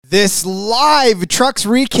This live Trucks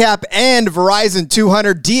Recap and Verizon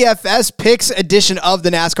 200 DFS Picks edition of the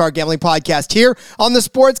NASCAR Gambling Podcast here on the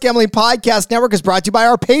Sports Gambling Podcast Network is brought to you by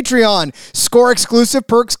our Patreon. Score exclusive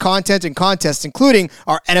perks, content, and contests, including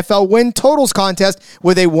our NFL Win Totals contest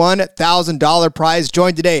with a $1,000 prize.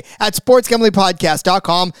 Join today at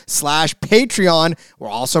sportsgamblingpodcast.com/Patreon. We're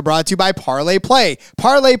also brought to you by Parlay Play.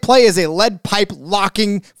 Parlay Play is a lead pipe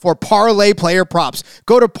locking for parlay player props.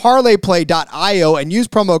 Go to parlayplay.io and use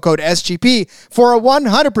promo code SGP for a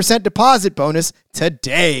 100% deposit bonus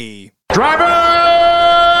today. Driver,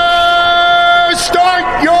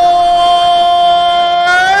 start your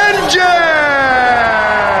engine!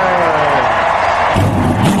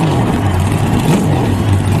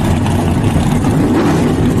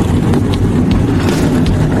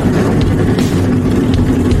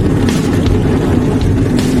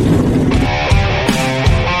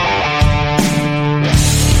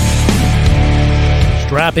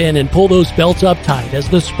 Strap in and pull those belts up tight as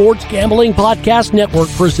the Sports Gambling Podcast Network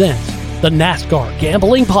presents the NASCAR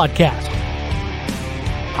Gambling Podcast.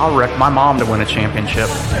 I'll wreck my mom to win a championship.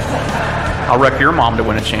 I'll wreck your mom to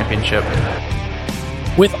win a championship.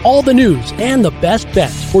 With all the news and the best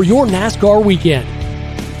bets for your NASCAR weekend.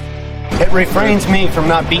 It refrains me from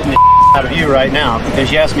not beating the out of you right now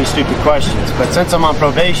because you asked me stupid questions. But since I'm on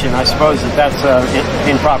probation, I suppose that's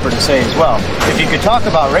improper to say as well. If you could talk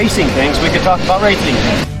about racing things, we could talk about racing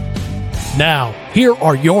things. Now, here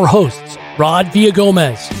are your hosts, Rod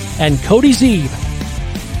Villagomez and Cody Zeeb.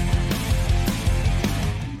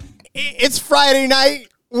 It's Friday night.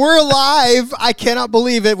 We're live. I cannot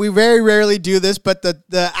believe it. We very rarely do this, but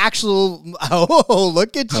the actual,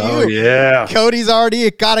 look at you. Oh, yeah. Cody's already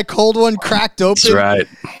got a cold one cracked open. That's right.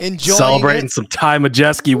 Enjoying Celebrating it. some Ty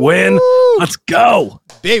Majeski win. Woo! Let's go.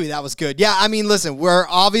 Baby, that was good. Yeah, I mean, listen, we're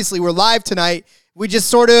live tonight. We just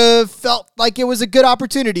sort of felt like it was a good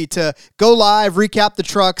opportunity to go live, recap the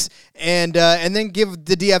trucks, and then give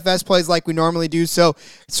the DFS plays like we normally do. So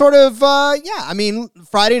sort of, I mean,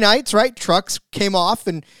 Friday nights, right? Trucks came off,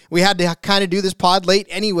 and we had to kind of do this pod late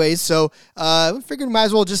anyways. So we figured we might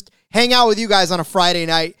as well just hang out with you guys on a Friday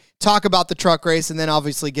night, talk about the truck race, and then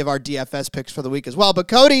obviously give our DFS picks for the week as well. But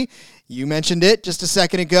Cody, you mentioned it just a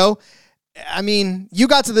second ago. I mean, you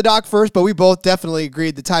got to the dock first, but we both definitely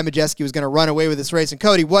agreed that Ty Majeski was going to run away with this race. And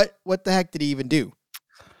Cody, what the heck did he even do?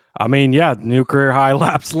 I mean, yeah, new career high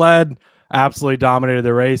laps led, absolutely dominated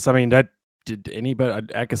the race. I mean, did anybody,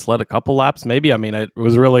 I guess, led a couple laps, maybe. I mean, it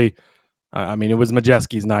was really, it was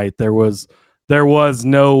Majeski's night. There was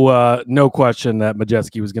no question that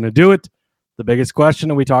Majeski was going to do it. The biggest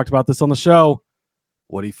question, and we talked about this on the show,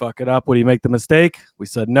 would he fuck it up? Would he make the mistake? We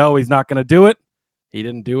said, no, he's not going to do it. He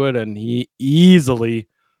didn't do it, and he easily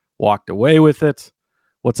walked away with it.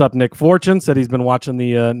 What's up, Nick Fortune? Said he's been watching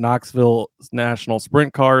the Knoxville National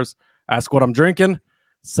Sprint Cars. Ask what I'm drinking.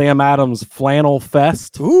 Sam Adams Flannel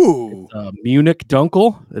Fest. Ooh. Munich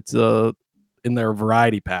Dunkel. It's in their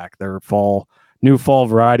variety pack, their new fall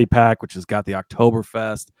variety pack, which has got the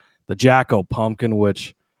Oktoberfest, the Jacko Pumpkin,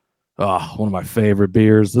 which, one of my favorite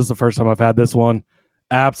beers. This is the first time I've had this one.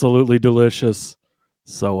 Absolutely delicious.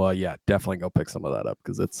 So, definitely go pick some of that up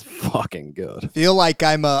because it's fucking good. Feel like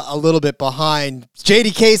I'm a little bit behind.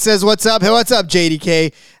 JDK says, what's up? Hey, what's up,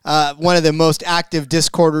 JDK? One of the most active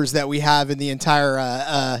Discorders that we have in the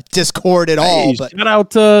entire Discord at all. But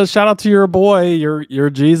shout out to your boy, your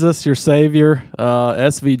Jesus, your savior,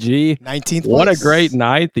 SVG. 19th place. What a great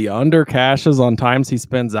night. The under cashes on times he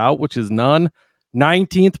spends out, which is none.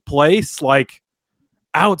 19th place, like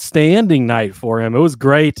outstanding night for him. It was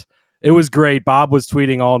great. It was great. Bob was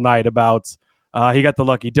tweeting all night about he got the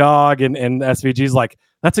lucky dog, and SVG's like,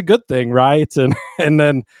 that's a good thing, right? And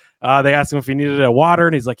then they asked him if he needed a water,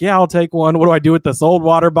 and he's like, yeah, I'll take one. What do I do with this old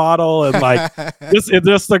water bottle? And like,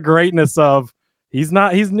 just the greatness of he's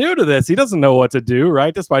new to this. He doesn't know what to do,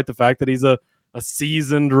 right? Despite the fact that he's a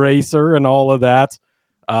seasoned racer and all of that.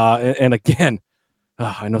 And again,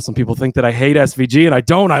 I know some people think that I hate SVG, and I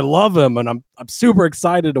don't. I love him, and I'm super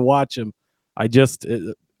excited to watch him.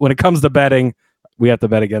 When it comes to betting, we have to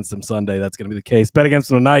bet against him Sunday. That's going to be the case. Bet against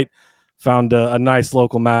him tonight. Found a nice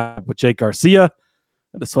local map with Jake Garcia. I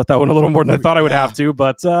had to sweat that one a little more than I thought I would have to,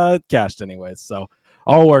 but cashed anyways. So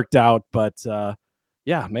all worked out. But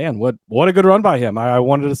man, what a good run by him. I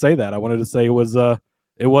wanted to say that. I wanted to say it was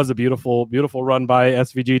a beautiful, beautiful run by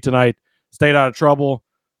SVG tonight. Stayed out of trouble.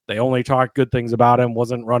 They only talked good things about him.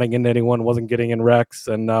 Wasn't running into anyone. Wasn't getting in wrecks,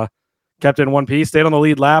 and kept it in one piece. Stayed on the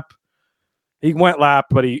lead lap. He went lap,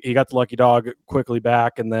 but he got the lucky dog quickly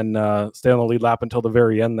back, and then stayed on the lead lap until the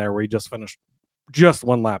very end there, where he just finished just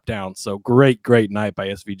one lap down. So great night by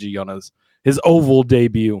SVG on his oval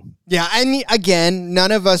debut. Yeah, and again,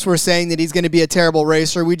 none of us were saying that he's going to be a terrible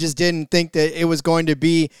racer. We just didn't think that it was going to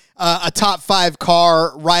be a top 5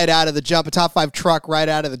 car right out of the jump, a top 5 truck right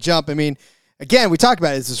out of the jump. I mean, again, we talked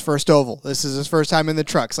about it. This is his first oval. This is his first time in the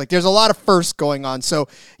trucks. Like, there's a lot of firsts going on. So,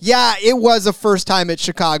 yeah, it was a first time at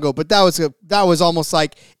Chicago, but that was almost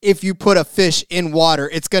like if you put a fish in water,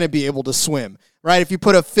 it's going to be able to swim, right? If you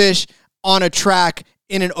put a fish on a track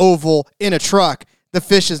in an oval in a truck, the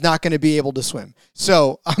fish is not going to be able to swim.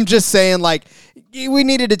 So I'm just saying, like, we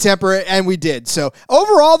needed to temper it, and we did. So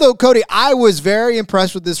overall, though, Cody, I was very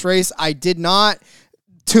impressed with this race. I did not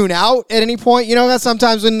tune out at any point. You know, that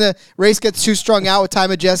sometimes when the race gets too strung out with Ty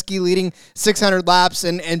Majeski leading 600 laps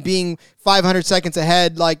and being 500 seconds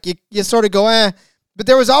ahead, like, you sort of go, eh. But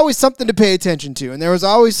there was always something to pay attention to, and there was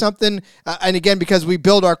always something, and again, because we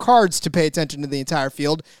build our cards to pay attention to the entire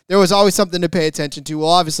field, there was always something to pay attention to. We'll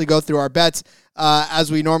obviously go through our bets as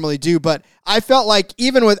we normally do, but I felt like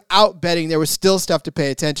even without betting, there was still stuff to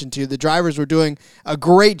pay attention to. The drivers were doing a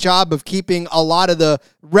great job of keeping a lot of the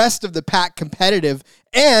rest of the pack competitive,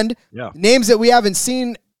 and names that we haven't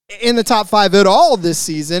seen in the top 5 at all this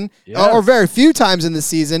season, or very few times in the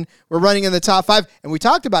season, we're running in the top 5, and we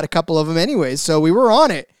talked about a couple of them anyways, so we were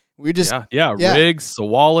on it. We just Riggs,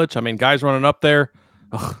 Sawalich, I mean, guys running up there.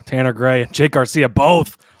 Tanner Gray and Jake Garcia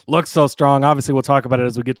both look so strong. Obviously, we'll talk about it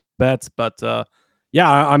as we get to bets, but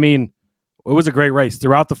I mean, it was a great race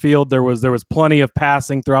throughout the field. There was plenty of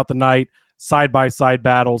passing throughout the night, side by side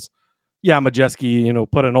battles. Yeah,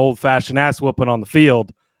 Majeski, put an old fashioned ass whooping on the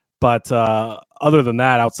field, but other than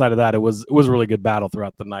that, outside of that, it was a really good battle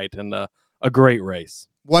throughout the night and a great race.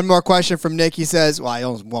 One more question from Nick. He says, well, I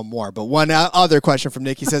only one more, but one other question from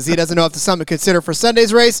Nick. He says he doesn't know if the Summit consider for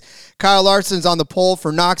Sunday's race. Kyle Larson's on the pole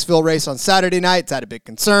for Knoxville race on Saturday night. Is that a big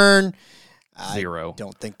concern? Zero. I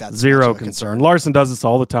don't think that's zero concern. Larson does this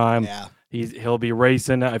all the time. Yeah. He'll be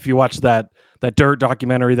racing. If you watch that dirt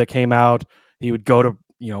documentary that came out, he would go to,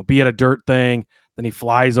 be at a dirt thing. Then he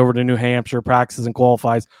flies over to New Hampshire, practices and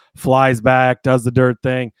qualifies, flies back, does the dirt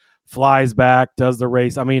thing, flies back, does the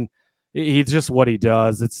race. I mean, he's just what he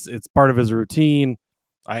does. It's part of his routine.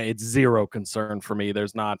 It's zero concern for me.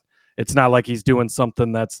 It's not like he's doing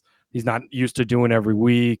something he's not used to doing every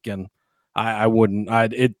week. And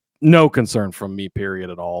no concern from me, period,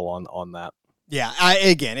 at all on that. Yeah,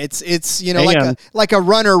 it's like a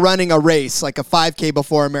runner running a race, like a 5K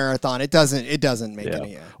before a marathon. It doesn't make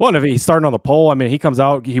any. Well, and if he's starting on the pole, I mean, he comes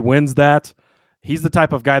out, he wins that. He's the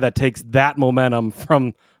type of guy that takes that momentum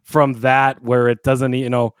from that where it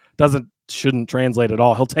shouldn't translate at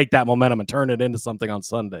all. He'll take that momentum and turn it into something on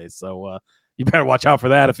Sunday. So you better watch out for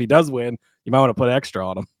that. If he does win, you might want to put extra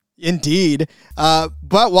on him. Indeed.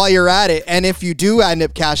 But while you're at it, and if you do end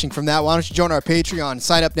up cashing from that, why don't you join our Patreon?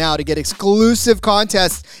 Sign up now to get exclusive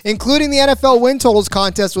contests, including the NFL win totals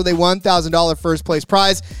contest with a $1,000 first place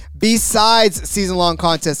prize. Besides season-long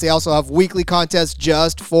contests, they also have weekly contests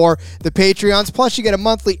just for the Patreons. Plus, you get a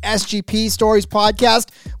monthly SGP Stories podcast.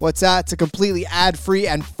 What's that? It's a completely ad-free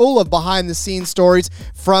and full of behind-the-scenes stories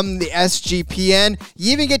from the SGPN.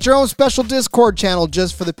 You even get your own special Discord channel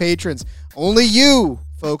just for the patrons. Only you,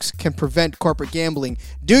 folks, can prevent corporate gambling.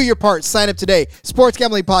 Do your part. Sign up today.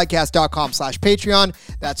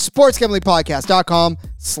 sportsgamblingpodcast.com/Patreon. That's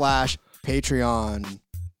sportsgamblingpodcast.com/Patreon.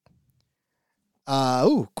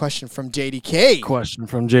 Question from JDK.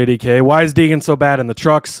 Why is Deegan so bad in the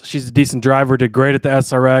trucks? She's a decent driver, did great at the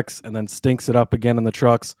SRX, and then stinks it up again in the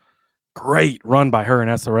trucks. Great run by her in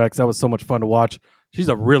SRX. That was so much fun to watch. She's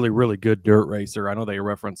a really, really good dirt racer. I know they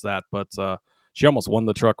referenced that, but she almost won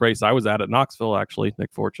the truck race I was at Knoxville, actually,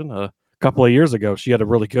 Nick Fortune, a couple of years ago. She had a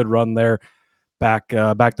really good run there back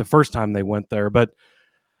the first time they went there. But,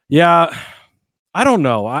 yeah, I don't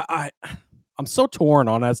know. I'm so torn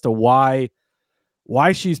on as to why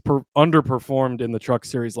she's underperformed in the truck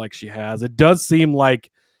series like she has. It does seem like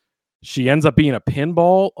she ends up being a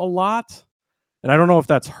pinball a lot, and I don't know if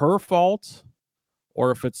that's her fault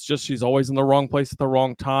or if it's just she's always in the wrong place at the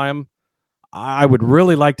wrong time. I would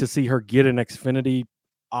really like to see her get an Xfinity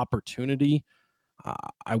opportunity.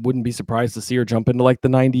 I wouldn't be surprised to see her jump into like the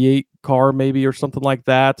 98 car maybe or something like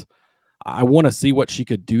that. I want to see what she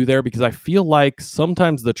could do there because I feel like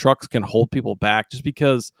sometimes the trucks can hold people back just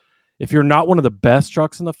because if you're not one of the best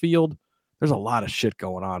trucks in the field, there's a lot of shit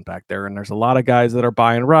going on back there. And there's a lot of guys that are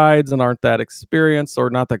buying rides and aren't that experienced or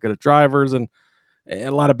not that good at drivers and a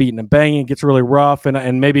lot of beating and banging. It gets really rough.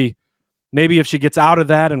 And maybe if she gets out of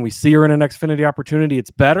that and we see her in an Xfinity opportunity,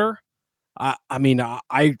 it's better.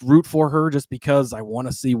 I root for her just because I want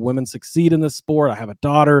to see women succeed in this sport. I have a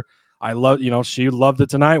daughter. I love, she loved it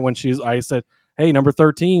tonight when I said, hey, number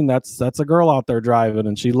 13, that's a girl out there driving,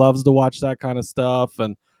 and she loves to watch that kind of stuff.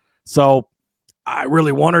 And so I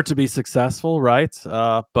really want her to be successful, right?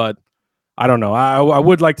 But I don't know. I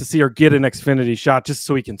would like to see her get an Xfinity shot just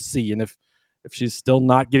so we can see. And if she's still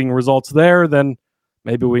not getting results there, then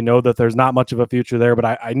maybe we know that there's not much of a future there.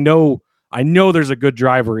 But I know there's a good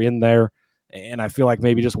driver in there, and I feel like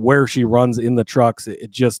maybe just where she runs in the trucks, it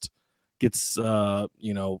just gets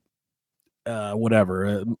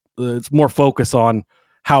whatever. It's more focus on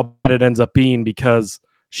how bad it ends up being because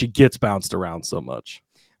she gets bounced around so much.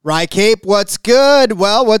 Right, Cape, what's good?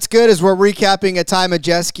 Well, what's good is we're recapping a Ty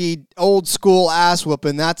Majeski old school ass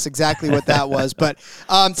whooping. That's exactly what that was. But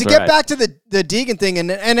to get back to the Deegan thing,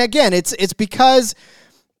 and again, it's because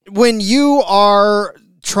when you are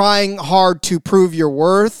trying hard to prove your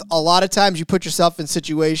worth, a lot of times you put yourself in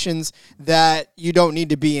situations that you don't need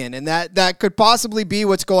to be in, and that could possibly be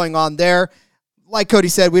what's going on there. Like Cody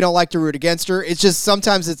said, we don't like to root against her. It's just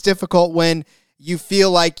sometimes it's difficult when you feel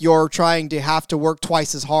like you're trying to have to work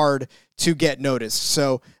twice as hard to get noticed.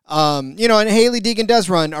 So, and Haley Deegan does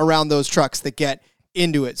run around those trucks that get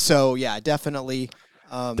into it. So, yeah, definitely.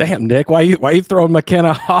 Damn, Nick, why you throwing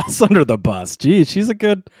McKenna Haas under the bus? Geez, she's a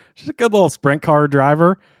good little sprint car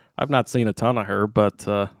driver. I've not seen a ton of her, but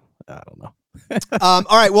I don't know. All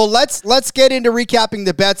right, well, let's get into recapping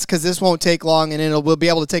the bets because this won't take long, and then we'll be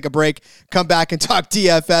able to take a break, come back and talk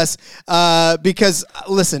DFS. Because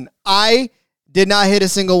listen, I did not hit a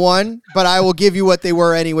single one, but I will give you what they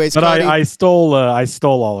were anyways. But I stole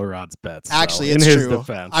all of Rod's bets. Actually, so, it's in true. His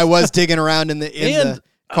defense. I was digging around in the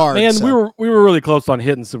card. And so. we were really close on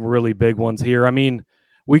hitting some really big ones here. I mean,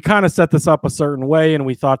 we kind of set this up a certain way, and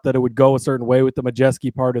we thought that it would go a certain way with the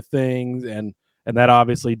Majeski part of things, and that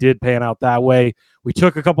obviously did pan out that way. We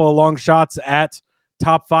took a couple of long shots at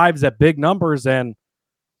top fives at big numbers, and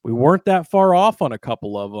we weren't that far off on a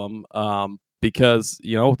couple of them. Because,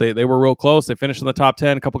 they were real close. They finished in the top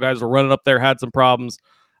 10. A couple guys were running up there, had some problems.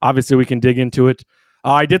 Obviously, we can dig into it.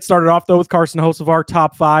 I did start it off, though, with Carson Hocevar,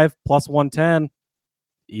 top 5, plus 110.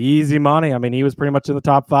 Easy money. I mean, he was pretty much in the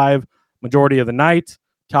top 5 majority of the night.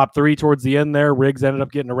 Top 3 towards the end there. Riggs ended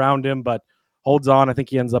up getting around him, but holds on. I think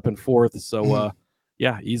he ends up in 4th. So,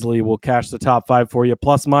 easily we'll cash the top 5 for you.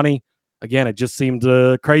 Plus money. Again, it just seemed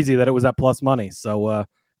crazy that it was at plus money. So,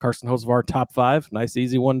 Carson Hocevar, top 5. Nice,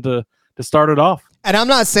 easy one to start it off. And I'm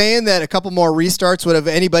not saying that a couple more restarts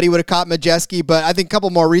anybody would have caught Majeski, but I think a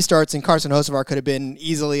couple more restarts and Carson Hocevar could have been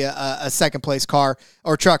easily a second place car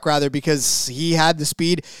or truck rather, because he had the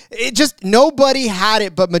speed. It just, nobody had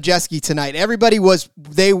it but Majeski tonight. Everybody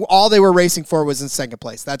all they were racing for was in second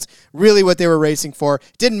place. That's really what they were racing for.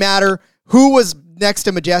 Didn't matter who was next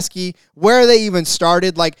to Majeski, where they even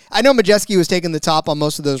started. Like, I know Majeski was taking the top on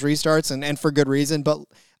most of those restarts and for good reason, but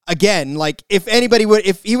again, like if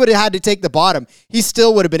he would have had to take the bottom, he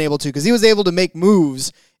still would have been able to, because he was able to make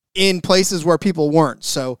moves in places where people weren't.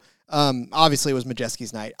 So obviously it was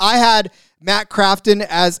Majeski's night. I had Matt Crafton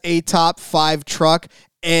as a top 5 truck,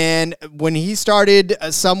 and when he started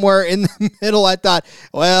somewhere in the middle, I thought,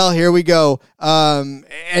 well, here we go.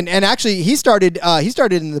 And actually he started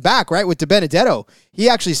in the back, right, with DiBenedetto. He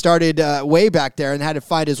actually started way back there and had to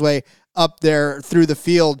find his way up there through the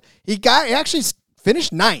field. He actually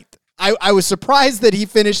finished 9th. I was surprised that he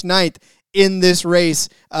finished 9th in this race,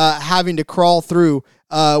 having to crawl through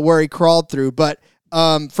where he crawled through. But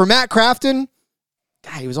for Matt Crafton,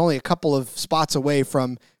 he was only a couple of spots away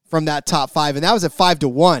from that top 5, and that was at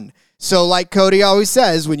 5-1. So like Cody always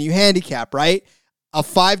says, when you handicap, right, a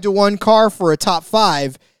 5-1 car for a top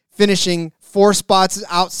 5, finishing 4 spots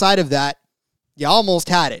outside of that, you almost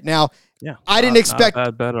had it. Now, yeah, I didn't expect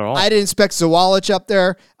Zawalich up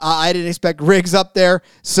there. I didn't expect Riggs up there.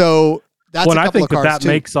 So that's a couple I think of cars that too.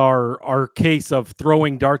 Makes our case of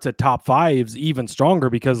throwing darts at top 5s even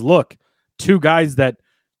stronger, because look, 2 guys that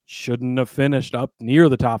shouldn't have finished up near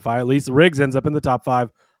the top 5. At least Riggs ends up in the top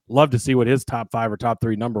 5. Love to see what his top 5 or top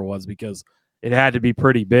 3 number was, because it had to be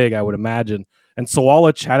pretty big, I would imagine. And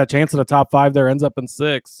Zawalich had a chance at a top 5 there, ends up in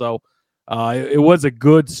 6. So it was a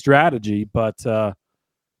good strategy, but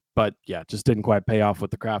yeah, just didn't quite pay off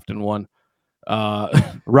with the Crafton one.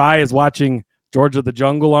 Rye is watching George of the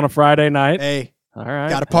Jungle on a Friday night. Hey, all right,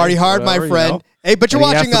 got to party hard, my friend. Hey, but you're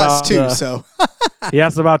watching us too, so. He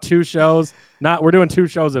asked about 2 shows. We're doing 2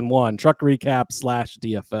 shows in one. Truck recap /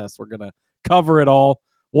 DFS. We're gonna cover it all.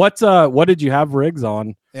 What did you have Riggs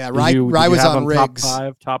on? Yeah, Rye was on Riggs. Top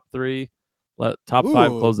 5, top 3. Top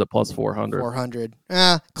 5 closed at plus 400. 400.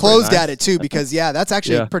 Closed at it too, because that's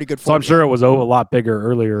actually a pretty good formula. So I'm sure it was a lot bigger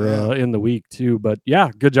earlier in the week too. But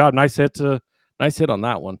yeah, good job. Nice hit on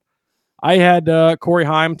that one. I had Corey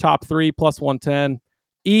Heim top 3 plus 110.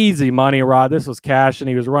 easy money, Rod. This was cash, and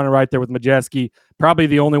he was running right there with Majeski. Probably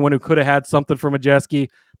the only one who could have had something for Majeski.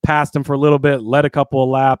 Passed him for a little bit, led a couple of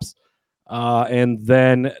laps, and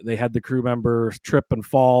then they had the crew members trip and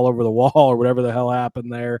fall over the wall or whatever the hell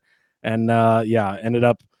happened there. And ended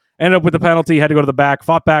up with the penalty. Had to go to the back.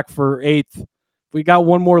 Fought back for 8th. If we got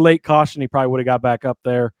one more late caution, he probably would have got back up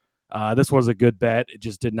there. This was a good bet. It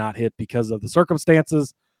just did not hit because of the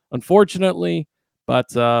circumstances, unfortunately. But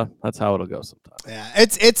that's how it'll go sometimes. Yeah,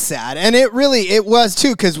 it's sad, and it was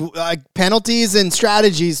too, because penalties and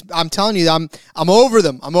strategies. I'm telling you, I'm over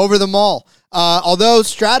them. I'm over them all. Although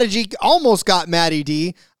strategy almost got Matty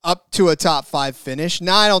D up to a top 5 finish.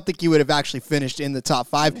 Now I don't think he would have actually finished in the top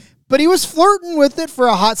 5, but he was flirting with it for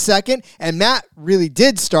a hot second. And Matt really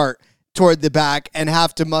did start toward the back and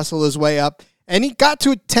have to muscle his way up, and he got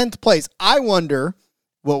to 10th place. I wonder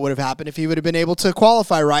what would have happened if he would have been able to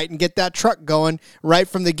qualify right and get that truck going right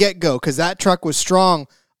from the get-go, because that truck was strong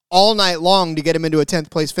all night long to get him into a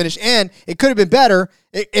 10th place finish. And it could have been better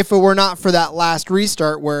if it were not for that last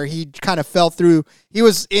restart where he kind of fell through. He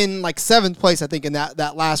was in like 7th place, I think, in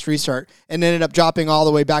that last restart, and ended up dropping all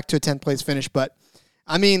the way back to a 10th place finish. But,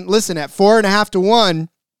 I mean, listen, at 4.5 to 1,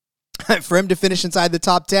 for him to finish inside the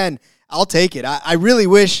top 10, I'll take it. I really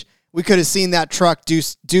wish we could have seen that truck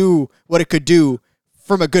do what it could do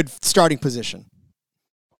from a good starting position.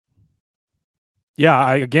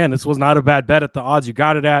 Yeah, again, this was not a bad bet at the odds you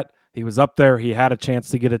got it at. He was up there. He had a chance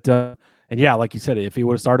to get it done. And yeah, like you said, if he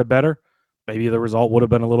would have started better, maybe the result would have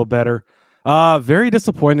been a little better. Very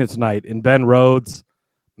disappointed tonight in Ben Rhodes.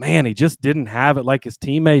 Man, he just didn't have it like his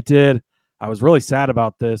teammate did. I was really sad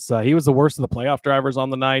about this. He was the worst of the playoff drivers on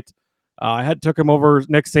the night. I took him over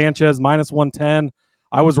Nick Sanchez, -110.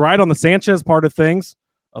 I was right on the Sanchez part of things.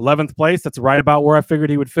 11th place. That's right about where I figured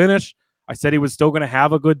he would finish. I said he was still going to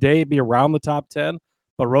have a good day, be around the top 10,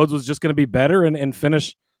 but Rhodes was just going to be better and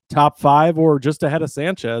finish top 5 or just ahead of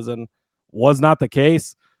Sanchez, and was not the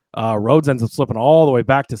case. Rhodes ends up slipping all the way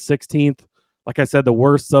back to 16th. Like I said, the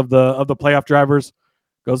worst of the playoff drivers.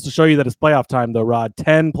 Goes to show you that it's playoff time, though, Rod.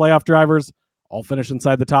 10 playoff drivers all finish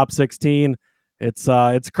inside the top 16.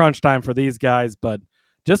 It's crunch time for these guys, but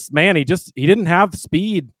just, man, he didn't have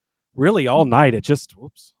speed really all night. It just,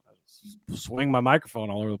 whoops, I swing my microphone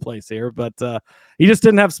all over the place here, but he just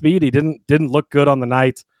didn't have speed. He didn't look good on the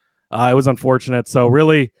night. It was unfortunate. So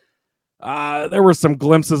really, there were some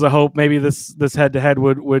glimpses of hope. Maybe this head-to-head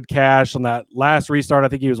would cash on that last restart. I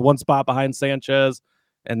think he was 1 spot behind Sanchez,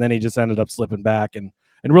 and then he just ended up slipping back and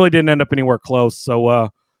really didn't end up anywhere close. So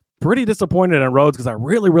pretty disappointed in Rhodes, because I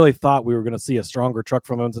really thought we were going to see a stronger truck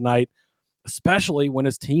from him tonight, especially when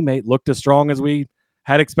his teammate looked as strong as we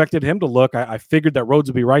had expected him to look. I figured that Rhodes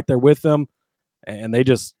would be right there with them, and they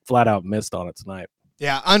just flat out missed on it tonight.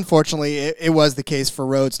 Yeah, unfortunately, it was the case for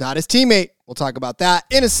Rhodes, not his teammate. We'll talk about that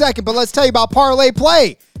in a second, but let's tell you about Parlay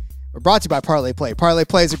Play. We're brought to you by Parlay Play. Parlay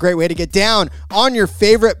Play is a great way to get down on your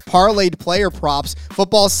favorite parlayed player props.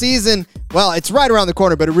 Football season, well, it's right around the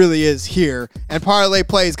corner, but it really is here. And Parlay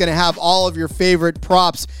Play is going to have all of your favorite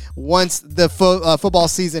props once the football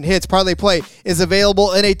season hits. Parlay Play is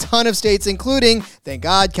available in a ton of states, including, thank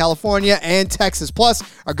God, California and Texas. Plus,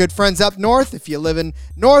 our good friends up north, if you live in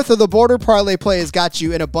north of the border, Parlay Play has got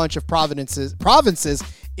you in a bunch of provinces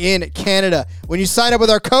in Canada. When you sign up with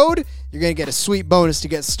our code, you're going to get a sweet bonus to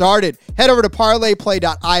get started. Head over to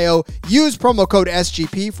parlayplay.io. Use promo code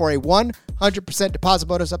SGP for a 100% deposit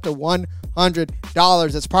bonus up to $100.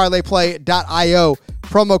 That's parlayplay.io.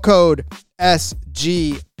 Promo code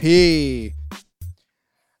SGP.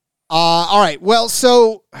 All right. Well,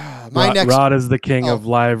 so Rod is the king of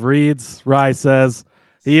live reads. Rye says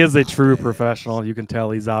he is a true professional. You can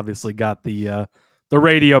tell he's obviously got the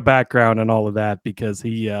radio background and all of that, because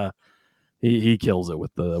he kills it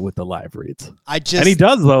with the live reads. And he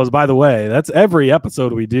does those, by the way. That's every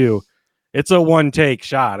episode we do. It's a one take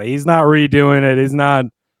shot. He's not redoing it. He's not,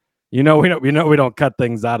 we don't cut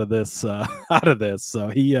things out of this. So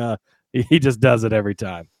he just does it every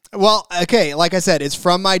time. Well, okay, like I said, it's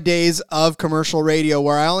from my days of commercial radio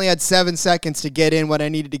where I only had 7 seconds to get in what I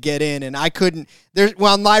needed to get in, and I couldn't.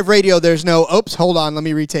 On live radio, there's no, oops, hold on, let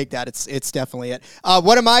me retake that. It's definitely it.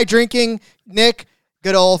 What am I drinking, Nick?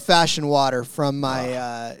 Good old-fashioned water from my,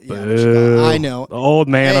 I know. The old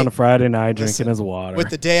man on a Friday night drinking his water. With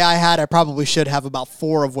the day I had, I probably should have about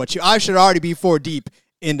 4 of I should already be 4 deep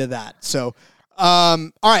into that. So,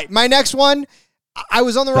 all right, my next one. I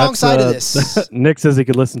was on the wrong side of this. Nick says he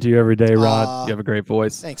could listen to you every day, Rod. You have a great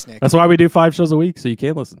voice. Thanks, Nick. That's why we do 5 shows a week, so you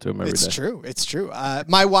can listen to him every day. It's true. It's true.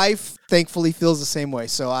 My wife, thankfully, feels the same way,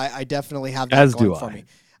 so I definitely have that going for me.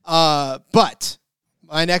 But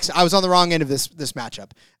I was on the wrong end of this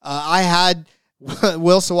matchup. I had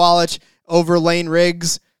Will Sawalich over Lane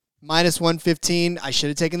Riggs, -115. I should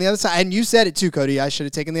have taken the other side. And you said it too, Cody. I should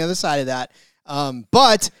have taken the other side of that.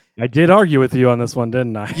 But I did argue with you on this one,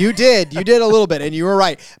 didn't I? You did a little bit, and you were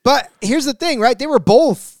right. But here's the thing, right? They were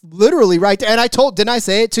both literally right there. And didn't I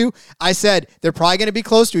say it too? I said they're probably going to be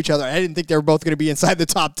close to each other. I didn't think they were both going to be inside the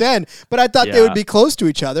top 10, but I thought they would be close to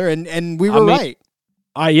each other, and we were right.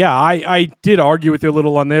 I did argue with you a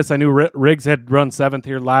little on this. I knew Riggs had run 7th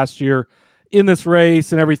here last year in this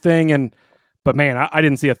race and everything, but man, I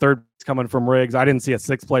didn't see a 3rd coming from Riggs. I didn't see a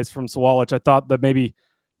 6th place from Sawalich. I thought that maybe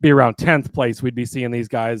be around 10th place we'd be seeing these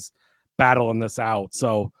guys battling this out.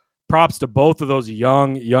 So props to both of those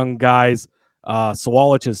young guys.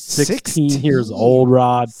 Sawalich is 16 years old,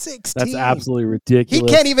 Rod. 16. That's absolutely ridiculous.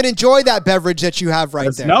 He can't even enjoy that beverage that you have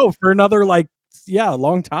there. No, for another a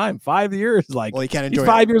long time, 5 years. He can't enjoy he's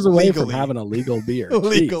 5 years away legally from having a legal beer.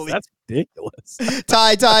 Legally. Jeez, that's ridiculous.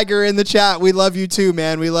 Ty Tiger in the chat. We love you too,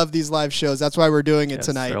 man. We love these live shows. That's why we're doing it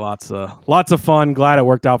tonight. Lots of fun. Glad it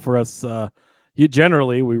worked out for us.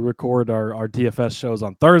 Generally, we record our DFS shows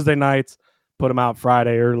on Thursday nights, put them out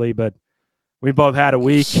Friday early, but we both had a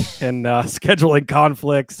week and scheduling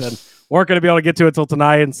conflicts and weren't going to be able to get to it till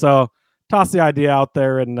tonight. And so tossed the idea out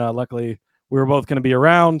there, and luckily we were both going to be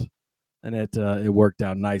around, and it worked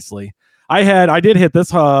out nicely. I did hit this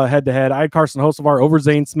head-to-head. I had Carson Hocevar over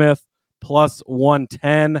Zane Smith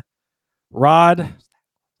 +110. Rod,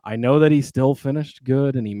 I know that he still finished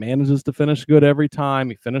good, and he manages to finish good every time.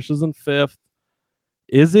 He finishes in 5th.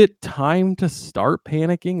 Is it time to start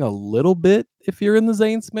panicking a little bit if you're in the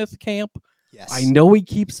Zane Smith camp? Yes. I know he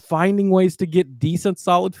keeps finding ways to get decent,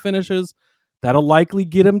 solid finishes. That'll likely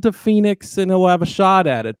get him to Phoenix, and he'll have a shot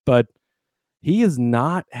at it. But he has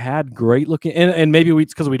not had great looking, and maybe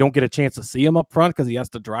it's because we don't get a chance to see him up front because he has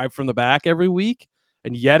to drive from the back every week.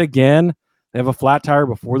 And yet again, they have a flat tire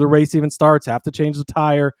before the race even starts, have to change the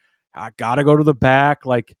tire. I got to go to the back.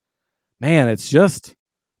 Man, it's just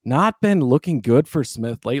not been looking good for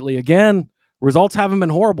Smith lately. Again, results haven't been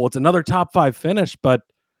horrible. It's another top 5 finish, but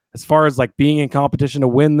as far as being in competition to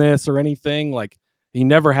win this or anything, he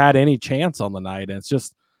never had any chance on the night. And it's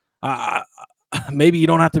just maybe you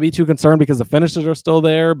don't have to be too concerned because the finishes are still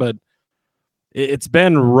there, but it's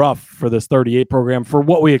been rough for this 38 program for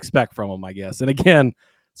what we expect from them, I guess. And again,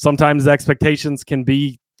 sometimes the expectations can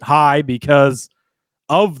be high because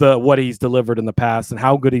of what he's delivered in the past and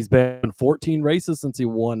how good he's been. 14 races since he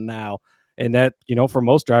won now. And that, for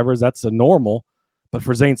most drivers, that's a normal. But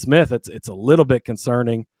for Zane Smith, it's a little bit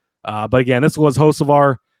concerning. But again, this was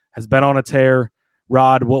Hocevar, has been on a tear.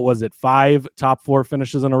 Rod, what was it? 5 top 4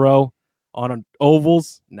 finishes in a row on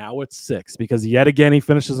ovals. Now it's 6 because yet again, he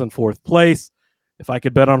finishes in 4th place. If I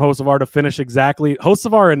could bet on Hocevar to finish exactly,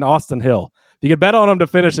 Hocevar and Austin Hill, if you could bet on him to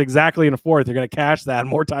finish exactly in 4th, you're going to cash that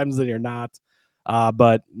more times than you're not.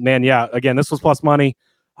 But man, yeah, again, this was plus money.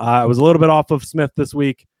 I was a little bit off of Smith this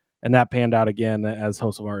week, and that panned out again as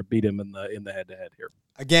Hocevar beat him in the head-to-head here.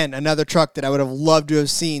 Again, another truck that I would have loved to have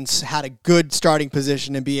seen had a good starting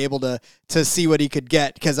position and be able to see what he could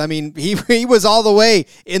get. Because, I mean, he was all the way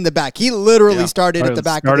in the back. He literally started at the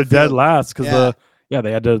back. Started of the field. Dead last because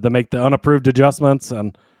they had to make the unapproved adjustments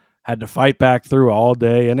and had to fight back through all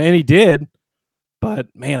day. And he did.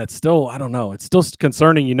 But, man, it's still, I don't know. It's still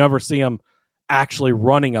concerning. You never see him actually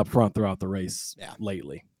running up front throughout the race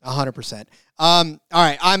lately. 100%. All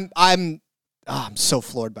right. I'm so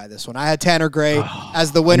floored by this one. I had Tanner Gray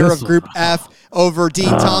as the winner of Group F over Dean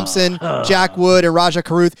Thompson, Jack Wood, and Raja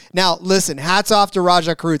Karuth. Now, listen, hats off to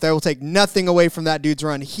Raja Karuth. I will take nothing away from that dude's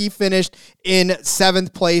run. He finished in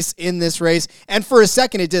 7th place in this race, and for a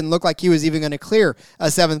second, it didn't look like he was even going to clear a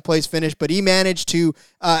 7th place finish, but he managed to,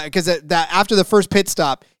 because after the first pit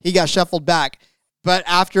stop, he got shuffled back. But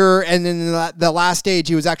and then the last stage,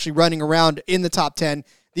 he was actually running around in the top 10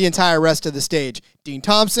 the entire rest of the stage. Dean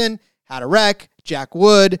Thompson had a wreck. Jack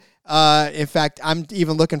Wood. In fact, I'm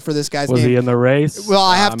even looking for this guy's name. Was he in the race? Well,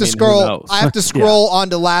 I have to scroll. I have to scroll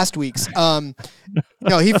onto last week's.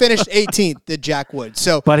 No, he finished 18th, did Jack Wood.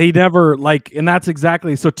 So, but he never and that's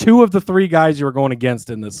exactly. So 2 of the 3 guys you were going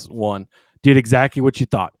against in this one did exactly what you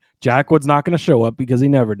thought. Jack Wood's not going to show up because he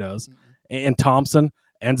never does. And Thompson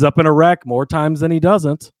ends up in a wreck more times than he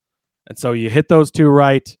doesn't. And so you hit those 2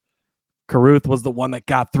 right. Karuth was the one that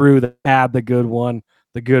got through, that had the good one,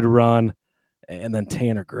 the good run. And then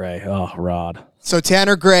Tanner Gray. Oh, Rod. So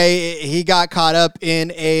Tanner Gray, he got caught up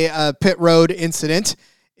in a pit road incident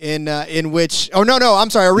in which, I'm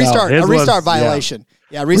sorry, a restart violation.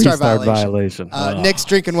 Yeah, restart violation. violation. Nick's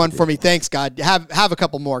drinking one for me. Thanks, God. Have a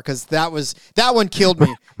couple more because that one killed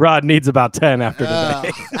me. Rod needs about 10 after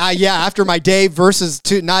today. Yeah, after my day versus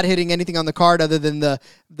not hitting anything on the card other than the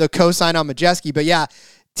cosign on Majeski. But yeah,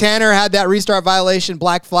 Tanner had that restart violation,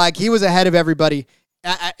 black flag. He was ahead of everybody,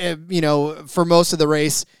 for most of the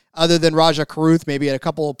race, other than Raja Karuth, maybe had a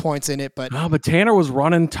couple of points in it. But Tanner was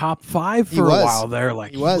running top 5 for a while there.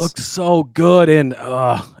 Like, he was. Looked so good. And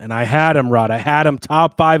I had him, Rod. I had him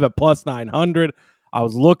top 5 at plus 900. I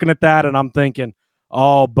was looking at that, and I'm thinking,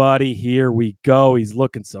 oh, buddy, here we go. He's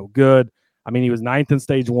looking so good. I mean, he was 9th in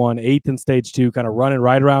stage 1, 8th in stage 2, kind of running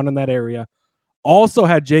right around in that area. Also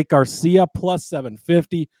had Jake Garcia plus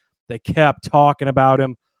 750. They kept talking about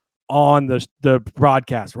him on the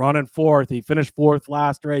broadcast, running 4th. He finished 4th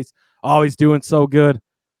last race. Oh, he's doing so good.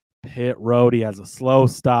 Pit road. He has a slow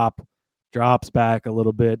stop, drops back a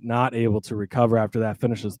little bit, not able to recover after that,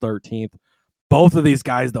 finishes 13th. Both of these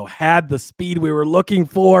guys, though, had the speed we were looking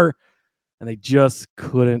for, and they just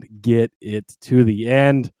couldn't get it to the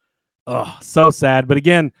end. Oh, so sad. But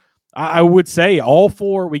again, I would say all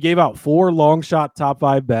 4, we gave out 4 long shot top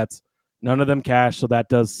 5 bets. None of them cashed, so that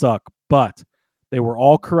does suck. But they were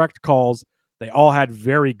all correct calls. They all had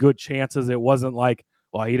very good chances. It wasn't like,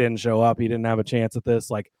 well, he didn't show up, he didn't have a chance at this.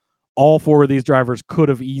 Like, all 4 of these drivers could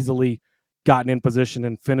have easily gotten in position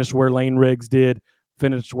and finished where Lane Riggs did,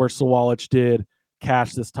 finished where Sawalich did,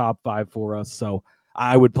 cashed this top 5 for us. So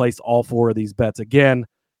I would place all 4 of these bets again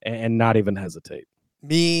and not even hesitate.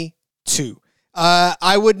 Me too.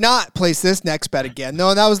 I would not place this next bet again.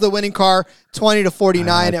 No, that was the winning car, 20 to 49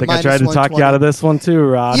 I at think minus I tried to talk you out of this one too,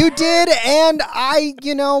 Rod. You did, and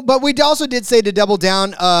but we also did say to double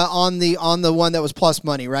down on the one that was plus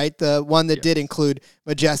money, right? The one that did include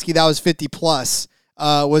Majeski. That was 50 plus.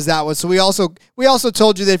 Was that one? So we also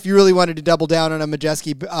told you that if you really wanted to double down on a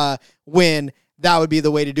Majeski win, that would be the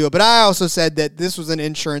way to do it. But I also said that this was an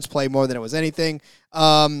insurance play more than it was anything.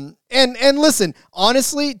 And listen,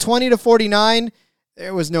 honestly, 20 to 49,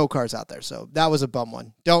 there was no cars out there, so that was a bum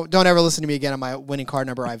one. Don't ever listen to me again on my winning car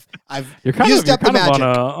number. I've used up the magic.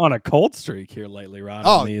 On a cold streak here lately, Rod.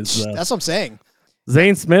 Oh, that's what I'm saying.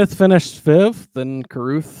 Zane Smith finished 5th and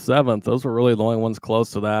Caruth 7th. Those were really the only ones close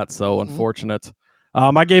to that, so unfortunate.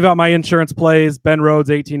 I gave out my insurance plays. Ben Rhodes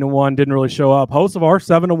 18-1, didn't really show up. Hocevar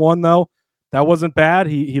 7-1 though. That wasn't bad.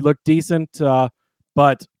 He looked decent,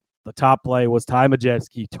 but the top play was Ty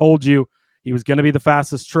Majeski. Told you he was going to be the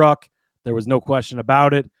fastest truck. There was no question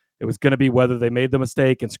about it. It was going to be whether they made the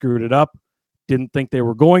mistake and screwed it up. Didn't think they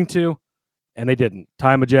were going to, and they didn't.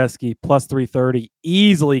 Ty Majeski plus 330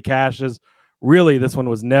 easily cashes. Really, this one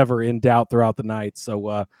was never in doubt throughout the night.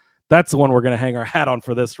 So that's the one we're going to hang our hat on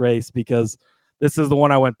for this race, because this is the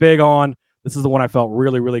one I went big on. This is the one I felt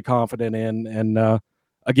really, really confident in. And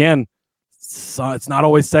again, so it's not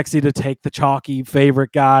always sexy to take the chalky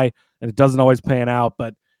favorite guy, and it doesn't always pan out.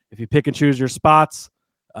 But if you pick and choose your spots,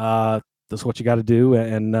 that's what you got to do.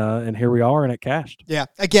 And here we are, and it cashed. Yeah.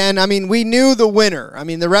 Again, I mean, we knew the winner. I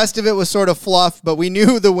mean, the rest of it was sort of fluff, but we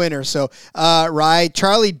knew the winner. So, right,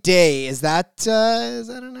 Charlie Day, is that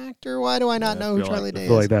an actor? Why do I not know who Charlie Day is? I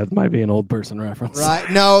feel like that might be an old person reference. Right.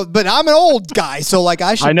 No, but I'm an old guy, so like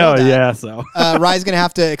I should. I know. That. Yeah. So Rye's gonna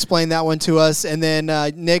have to explain that one to us. And then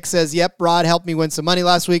Nick says, "Yep, Rod helped me win some money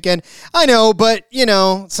last weekend." I know, but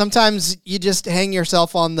sometimes you just hang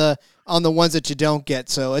yourself on the ones that you don't get,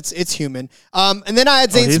 so it's human. And then I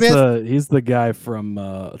had Zane Smith. He's the guy from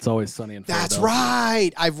It's Always Sunny in Philadelphia. That's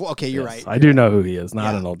right. You're right. I do know who he is.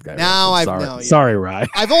 Not an old guy. Now I know. Yeah. Sorry, Rye.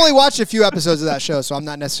 I've only watched a few episodes of that show, so I'm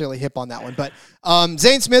not necessarily hip on that one. But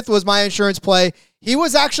Zane Smith was my insurance play. He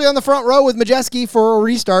was actually on the front row with Majeski for a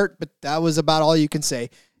restart, but that was about all you can say.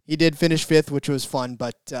 He did finish 5th, which was fun,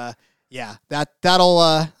 but yeah,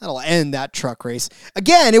 that'll end that truck race.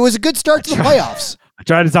 Again, it was a good start to the playoffs. I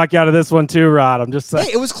tried to talk you out of this one too, Rod. I'm just saying.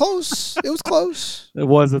 Hey, it was close. It was close. It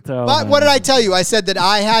was a tough. But what did I tell you? I said that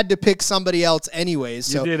I had to pick somebody else anyways.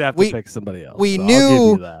 So you did have to pick somebody else. We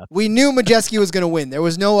knew Majeski was going to win. There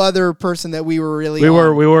was no other person that we were really. We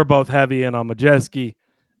were both heavy in on Majeski.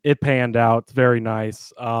 It panned out. Very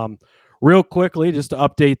nice. Real quickly, just to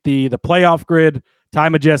update the playoff grid. Ty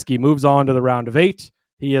Majeski moves on to the round of 8.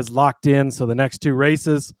 He is locked in. So the next 2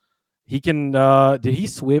 races. He can. Did he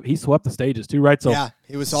sweep? He swept the stages too, right? So yeah,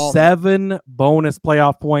 he was all 7 bonus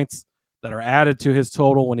playoff points that are added to his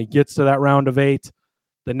total when he gets to that round of 8.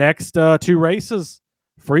 The next 2 races,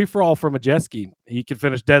 free for all for Majeski. He can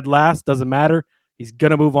finish dead last. Doesn't matter. He's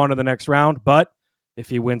gonna move on to the next round. But if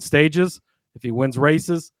he wins stages, if he wins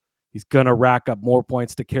races, he's gonna rack up more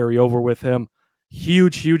points to carry over with him.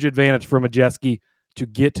 Huge advantage for Majeski to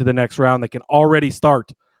get to the next round. They can already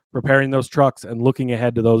start preparing those trucks and looking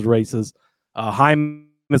ahead to those races. Heim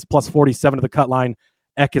is plus 47 to the cut line.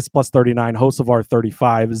 Eck is plus 39. Hocevar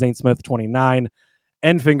 35. Zane Smith 29.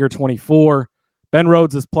 Enfinger 24. Ben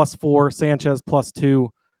Rhodes is plus 4. Sanchez plus 2.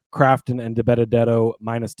 Crafton and DeBenedetto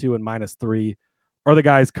 -2 and -3 are the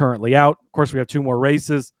guys currently out. Of course, we have 2 more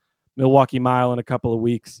races. Milwaukee Mile in a couple of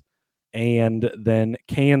weeks. And then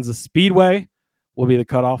Kansas Speedway will be the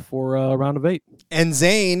cutoff for a round of 8. And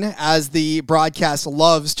Zane, as the broadcast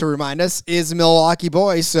loves to remind us, is a Milwaukee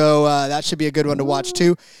boy, so that should be a good one to watch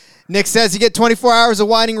too. Nick says you get 24 hours of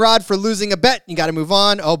winding rod for losing a bet. You got to move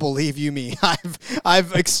on. Oh, believe you me,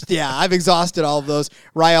 I've exhausted all of those.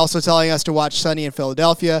 Rye also telling us to watch Sunny in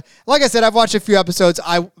Philadelphia. Like I said, I've watched a few episodes.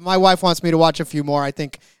 My wife wants me to watch a few more. I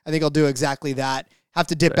think I'll do exactly that. Have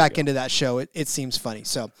to dip back into that show. It seems funny.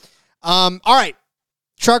 So, all right,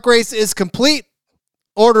 truck race is complete.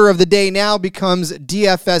 Order of the day now becomes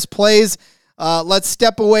DFS plays. Let's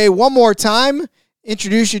step away one more time.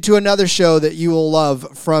 Introduce you to another show that you will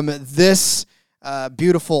love from this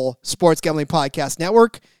beautiful Sports Gambling Podcast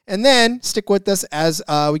Network. And then stick with us as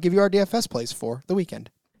we give you our DFS plays for the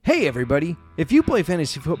weekend. Hey everybody, if you play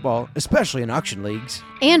fantasy football, especially in auction leagues,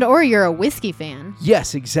 and or you're a whiskey fan.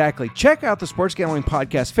 Yes, exactly. Check out the Sports Gambling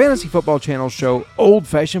Podcast Fantasy Football Channel show, Old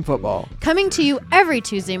Fashioned Football. Coming to you every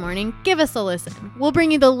Tuesday morning, give us a listen. We'll bring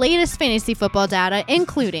you the latest fantasy football data,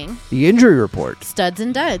 including the injury report, studs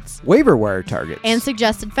and duds, waiver wire targets, and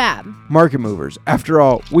suggested fab. Market movers. After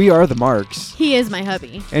all, we are the Marks. He is my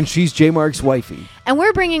hubby. And she's J Mark's wifey. And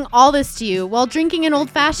we're bringing all this to you while drinking an old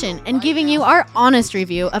fashioned and giving you our honest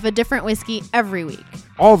review of a different whiskey every week.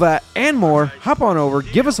 All that and more, hop on over,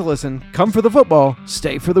 give us a listen, come for the football,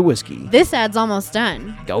 stay for the whiskey. This ad's almost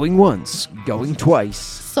done. Going once, going twice.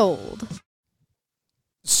 Sold.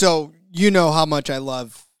 So you know how much I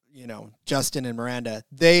love, Justin and Miranda.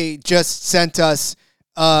 They just sent us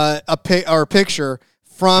a picture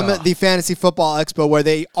from the Fantasy Football Expo where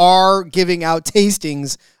they are giving out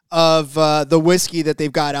tastings of the whiskey that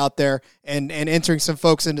they've got out there and entering some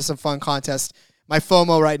folks into some fun contests. My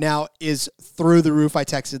FOMO right now is through the roof. I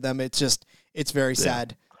texted them. It's very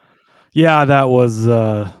sad. Yeah, that was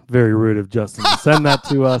very rude of Justin to send that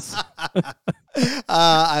to us.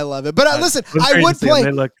 I love it. But listen, I would play.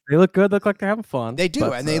 They look good. Look like they're having fun. They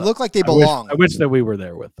do, and they look like they belong. I wish that we were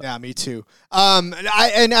there with them. Yeah, me too.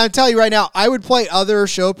 I'll tell you right now, I would play other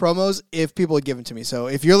show promos if people would give them to me. So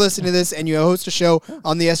if you're listening to this and you host a show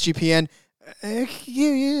on the SGPN,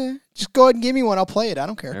 just go ahead and give me one. I'll play it. I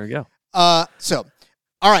don't care. There we go. All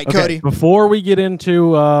right, okay, Cody. Before we get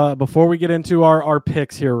into our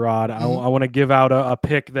picks here, Rod, I want to give out a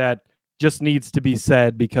pick that just needs to be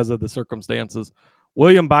said because of the circumstances.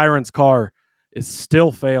 William Byron's car is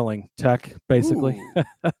still failing tech, basically.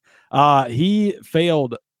 He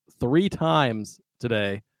failed 3 times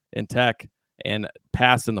today in tech and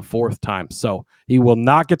passed in the 4th time. So he will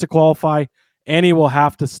not get to qualify, and he will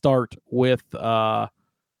have to start with a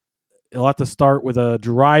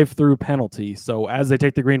drive-through penalty. So as they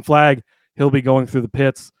take the green flag, he'll be going through the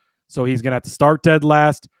pits. So he's going to have to start dead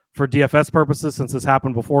last for DFS purposes since this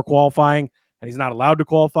happened before qualifying and he's not allowed to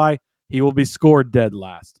qualify. He will be scored dead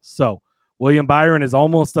last. So William Byron is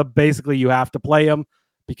almost basically you have to play him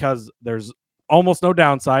because there's almost no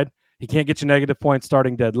downside. He can't get you negative points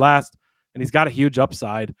starting dead last, and he's got a huge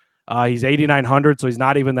upside. He's 8,900, so he's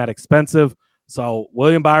not even that expensive. So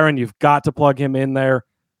William Byron, you've got to plug him in there.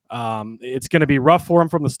 It's going to be rough for him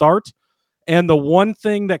from the start. And the one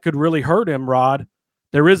thing that could really hurt him, Rod,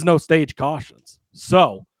 there is no stage cautions.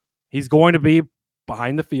 So he's going to be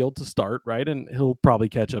behind the field to start, right? And he'll probably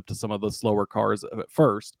catch up to some of the slower cars at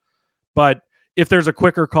first. But if there's a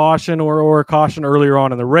quicker caution or a caution earlier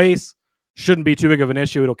on in the race, shouldn't be too big of an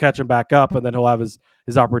issue. It'll catch him back up, and then he'll have his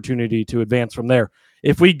opportunity to advance from there.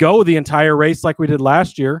 If we go the entire race like we did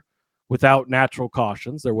last year without natural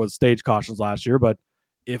cautions, there was stage cautions last year, but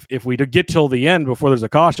if we get till the end before there's a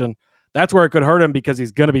caution, that's where it could hurt him because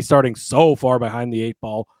he's going to be starting so far behind the 8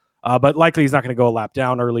 ball. But likely he's not going to go a lap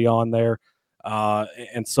down early on there.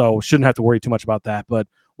 And so shouldn't have to worry too much about that. But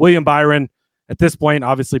William Byron, at this point,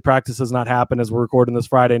 obviously practice has not happened as we're recording this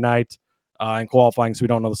Friday night and qualifying, so we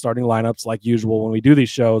don't know the starting lineups like usual when we do these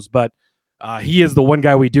shows. But he is the one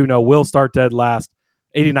guy we do know will start dead last.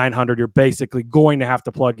 8,900, you're basically going to have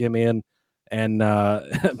to plug him in. And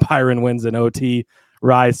Byron wins in OT.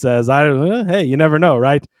 Rye says, hey, you never know,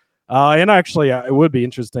 right? And actually, it would be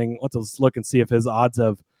interesting. Let's look and see if his odds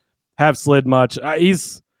have slid much.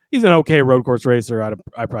 He's an okay road course racer.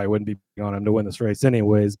 I probably wouldn't be on him to win this race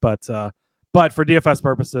anyways. But for DFS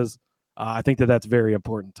purposes, I think that's very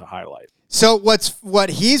important to highlight. So what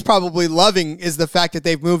he's probably loving is the fact that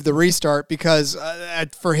they've moved the restart, because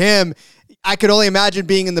for him, I could only imagine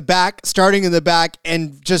being in the back, starting in the back,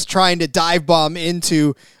 and just trying to dive bomb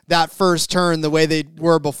into that first turn the way they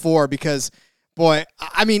were before. Because, boy,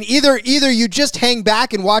 I mean, either you just hang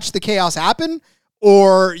back and watch the chaos happen,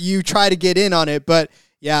 or you try to get in on it. But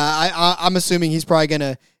yeah, I'm assuming he's probably going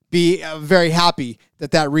to be very happy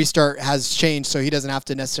that restart has changed, so he doesn't have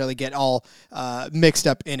to necessarily get all mixed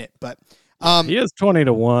up in it. But he is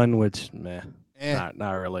 20-1, which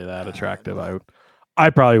not really that attractive. I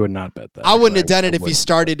probably would not bet that. I wouldn't have done it if he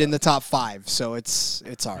started in the top 5, so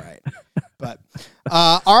it's all right. But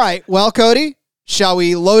all right, well, Cody, shall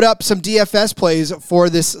we load up some DFS plays for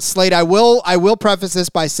this slate? I will preface this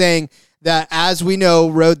by saying that, as we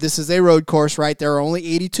know, this is a road course, right? There are only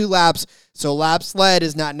 82 laps, so laps led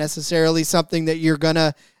is not necessarily something that you're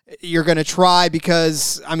gonna try,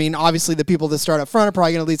 because, I mean, obviously the people that start up front are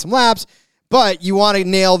probably gonna lead some laps, but you want to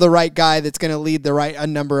nail the right guy that's going to lead the right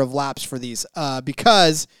number of laps for these,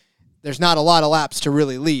 because there's not a lot of laps to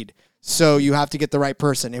really lead. So you have to get the right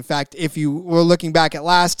person. In fact, if you were looking back at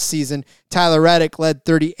last season, Tyler Reddick led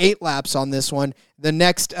 38 laps on this one. The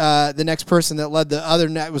next person that led the other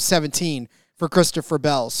net was 17 for Christopher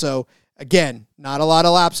Bell. So again, not a lot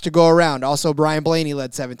of laps to go around. Also, Brian Blaney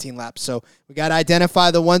led 17 laps. So we got to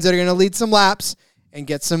identify the ones that are going to lead some laps and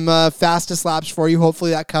get some fastest laps for you.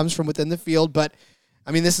 Hopefully that comes from within the field. But,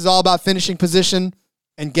 I mean, this is all about finishing position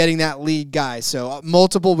and getting that lead guy. So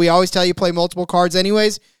we always tell you play multiple cards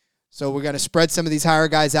anyways. So we're going to spread some of these higher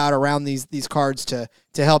guys out around these cards to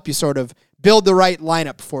help you sort of build the right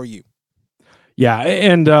lineup for you. Yeah,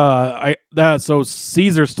 and so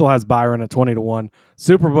Caesar still has Byron at 20-1.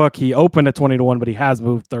 Superbook, he opened at 20-1, but he has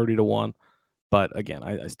moved 30-1. But again,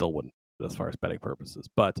 I still wouldn't as far as betting purposes.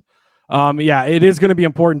 But yeah, it is going to be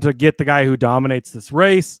important to get the guy who dominates this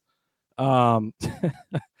race. I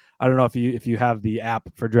don't know if you have the app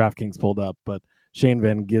for DraftKings pulled up, but Shane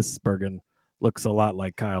Van Gisbergen looks a lot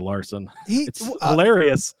like Kyle Larson. It's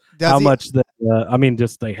hilarious how much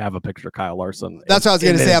just they have a picture of Kyle Larson. That's what I was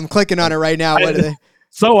going to say. I'm clicking on it right now. What are they?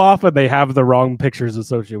 So often they have the wrong pictures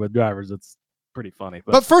associated with drivers. It's pretty funny.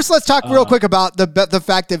 But first, let's talk real quick about the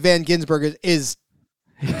fact that Van Gisbergen is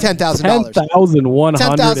 $10,000.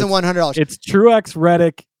 $10,100. It's Truex,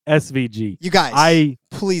 Reddick, SVG. You guys,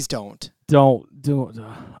 please don't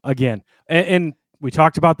again. And we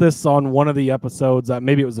talked about this on one of the episodes.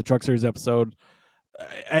 Maybe it was the Truck Series episode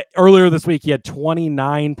earlier this week. He had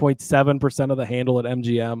 29.7% of the handle at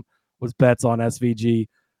MGM was bets on SVG.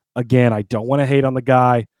 Again, I don't want to hate on the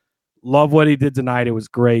guy. Love what he did tonight. It was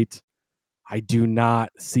great. I do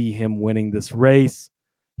not see him winning this race.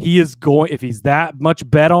 He is going, if he's that much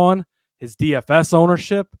bet on, his DFS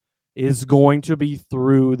ownership is going to be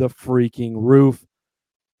through the freaking roof.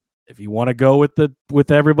 If you want to go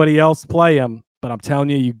with everybody else, play him. But I'm telling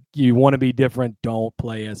you, you want to be different, don't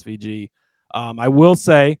play SVG. I will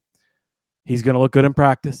say he's going to look good in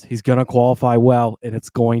practice. He's going to qualify well, and it's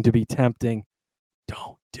going to be tempting.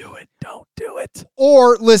 Don't do it. Don't do it.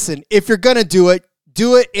 Or listen, if you're going to do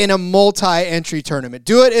it in a multi-entry tournament.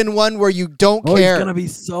 Do it in one where you don't care. He's going to be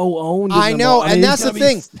so owned. I know, and that's the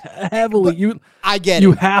thing. Heavily. I get it.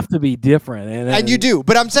 You have to be different. And you do.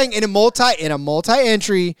 But I'm saying in a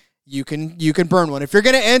multi-entry, you can burn one. If you're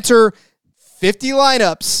going to enter 50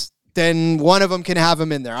 lineups, then one of them can have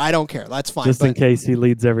him in there. I don't care. That's fine. Just in case he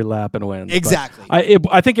leads every lap and wins. Exactly.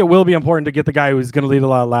 I think it will be important to get the guy who's going to lead a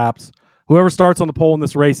lot of laps. Whoever starts on the pole in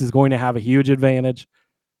this race is going to have a huge advantage.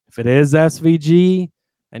 If it is SVG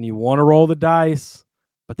and you want to roll the dice,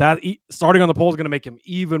 but that starting on the pole is going to make him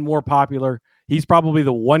even more popular. He's probably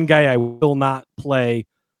the one guy I will not play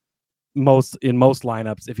in most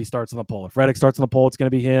lineups if he starts on the pole. If Reddick starts on the pole, it's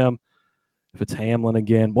going to be him. If it's Hamlin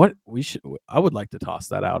again, I would like to toss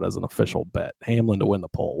that out as an official bet. Hamlin to win the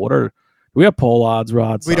pole. Do we have pole odds,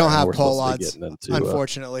 Rod? We don't have pole odds,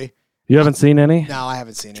 unfortunately. You haven't seen any? No, I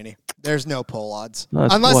haven't seen any. There's no pole odds.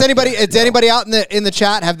 Unless anybody out in the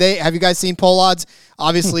chat, have you guys seen pole odds?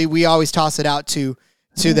 Obviously, we always toss it out to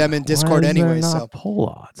them in Discord anyway. So pole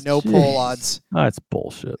odds. No pole odds. That's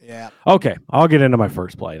bullshit. Yeah. Okay, I'll get into my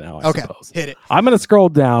first play now. I suppose. Hit it. I'm going to scroll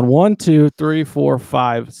down 1, 2, 3, 4,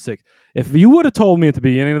 5, 6. If you would have told me at the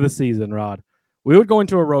beginning of the season, Rod, we would go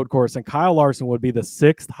into a road course and Kyle Larson would be the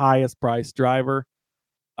 6th highest priced driver,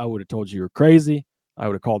 I would have told you were crazy. I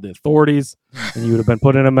would have called the authorities and you would have been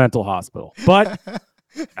put in a mental hospital. But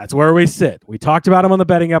that's where we sit. We talked about him on the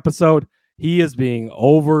betting episode. He is being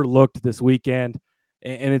overlooked this weekend.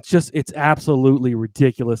 And it's absolutely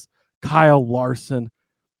ridiculous. Kyle Larson,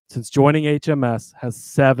 since joining HMS, has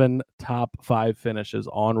 7 top 5 finishes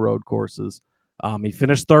on road courses. He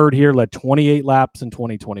finished third here, led 28 laps in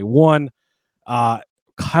 2021.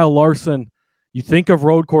 Kyle Larson, you think of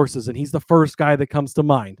road courses, and he's the first guy that comes to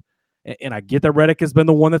mind. And I get that Reddick has been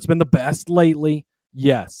the one that's been the best lately.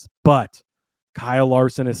 Yes, but Kyle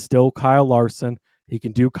Larson is still Kyle Larson. He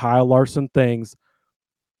can do Kyle Larson things.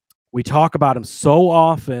 We talk about him so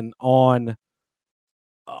often on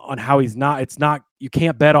how he's not. It's not, you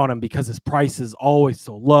can't bet on him because his price is always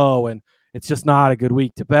so low, and it's just not a good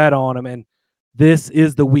week to bet on him. And this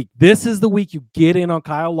is the week. This is the week you get in on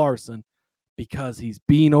Kyle Larson because he's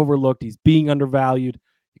being overlooked. He's being undervalued.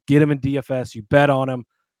 You get him in DFS. You bet on him.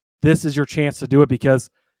 This is your chance to do it because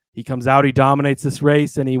he comes out, he dominates this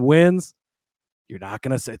race, and he wins. You're not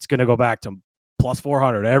going to say it's going to go back to plus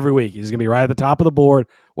 400 every week. He's going to be right at the top of the board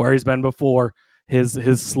where he's been before.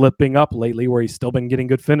 His slipping up lately where he's still been getting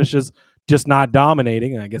good finishes, just not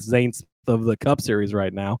dominating. And I guess Zane's of the Cup Series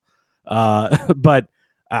right now. But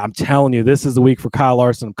I'm telling you, this is the week for Kyle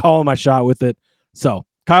Larson. I'm calling my shot with it. So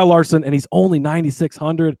Kyle Larson, and he's only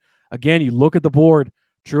 9,600. Again, you look at the board,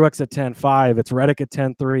 Truex at 10.5. It's Reddick at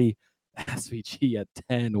 10.3. SVG at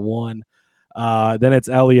 10.1. Then it's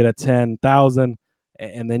Elliott at 10,000.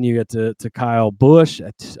 And then you get to Kyle Busch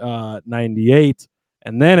at 98.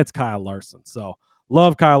 And then it's Kyle Larson. So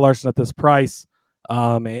love Kyle Larson at this price.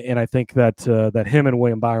 And I think that him and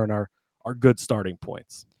William Byron are good starting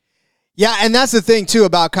points. Yeah, and that's the thing, too,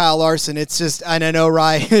 about Kyle Larson. It's just, and I know,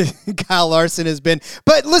 Ryan, Kyle Larson has been,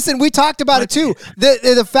 but listen, we talked about it, too.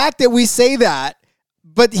 The fact that we say that,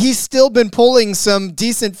 but he's still been pulling some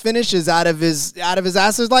decent finishes out of his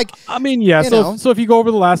asses. Like, I mean, yeah. So if you go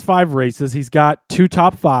over the last 5 races, he's got 2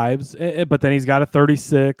 top 5s, but then he's got a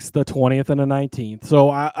 36th, a 20th, and a 19th. So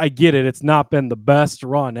I get it. It's not been the best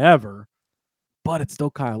run ever, but it's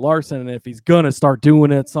still Kyle Larson. And if he's gonna start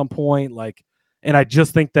doing it at some point, and I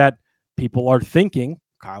just think that people are thinking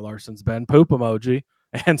Kyle Larson's been poop emoji,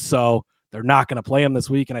 and so they're not going to play him this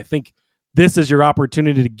week. And I think this is your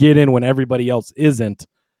opportunity to get in when everybody else isn't.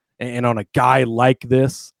 And on a guy like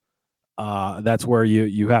this, that's where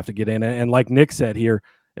you have to get in. And like Nick said here,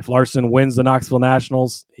 if Larson wins the Knoxville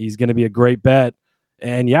Nationals, he's going to be a great bet.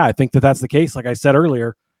 And yeah, I think that's the case. Like I said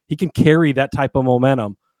earlier, he can carry that type of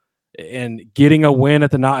momentum, and getting a win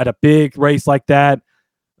at a big race like that,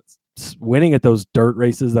 winning at those dirt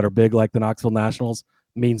races that are big like the Knoxville Nationals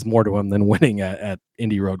means more to him than winning at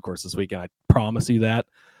Indy Road Course this weekend. I promise you that.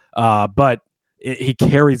 But he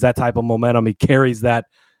carries that type of momentum. He carries that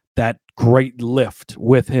great lift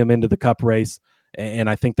with him into the Cup race. And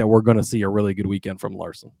I think that we're going to see a really good weekend from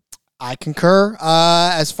Larson. I concur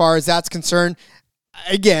as far as that's concerned.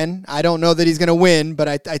 Again, I don't know that he's going to win, but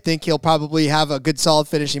I think he'll probably have a good solid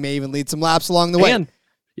finish. He may even lead some laps along the way.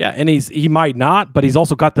 Yeah, and he might not, but he's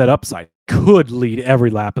also got that upside. Could lead every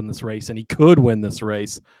lap in this race, and he could win this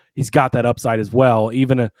race. He's got that upside as well.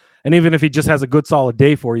 Even if he just has a good solid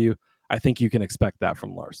day for you, I think you can expect that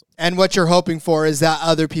from Larson. And what you're hoping for is that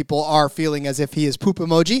other people are feeling as if he is poop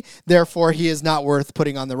emoji, therefore he is not worth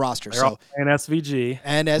putting on the roster. They're all playing SVG.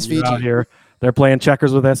 And SVG. You're out here. They're playing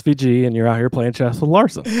checkers with SVG, and you're out here playing chess with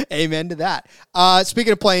Larson. Amen to that.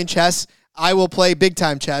 Speaking of playing chess, I will play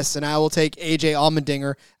big-time chess, and I will take A.J.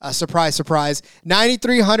 Allmendinger. Surprise, surprise.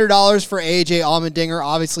 $9,300 for A.J. Allmendinger.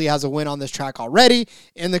 Obviously has a win on this track already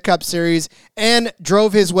in the Cup Series and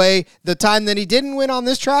drove his way. The time that he didn't win on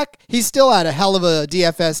this track, he still had a hell of a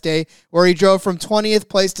DFS day where he drove from 20th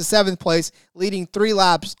place to 7th place, leading 3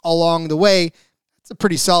 laps along the way. It's a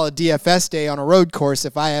pretty solid DFS day on a road course,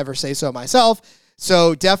 if I ever say so myself.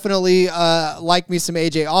 So definitely like me some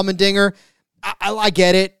A.J. Allmendinger. I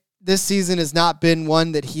get it. This season has not been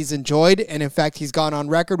one that he's enjoyed, and in fact, he's gone on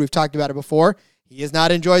record. We've talked about it before. He has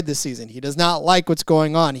not enjoyed this season. He does not like what's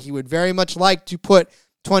going on. He would very much like to put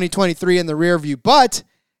 2023 in the rear view, but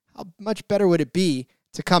how much better would it be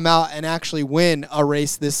to come out and actually win a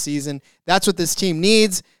race this season? That's what this team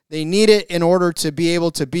needs. They need it in order to be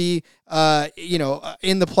able to be,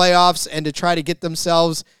 in the playoffs and to try to get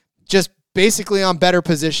themselves just basically on better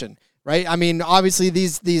position, right? I mean, obviously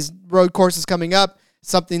these road courses coming up,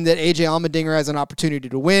 something that A.J. Allmendinger has an opportunity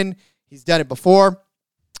to win. He's done it before.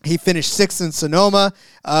 He finished 6th in Sonoma,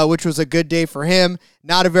 which was a good day for him.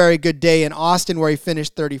 Not a very good day in Austin, where he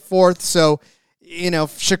finished 34th. So,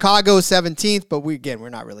 Chicago 17th, but we're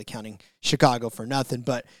not really counting Chicago for nothing.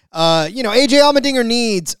 But, A.J. Allmendinger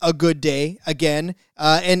needs a good day again.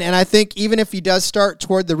 And I think even if he does start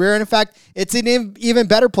toward the rear, and in fact, it's an even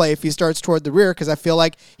better play if he starts toward the rear, because I feel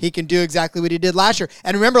like he can do exactly what he did last year.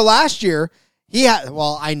 And remember last year,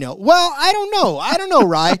 I don't know,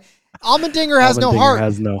 Rye. Allmendinger has no heart.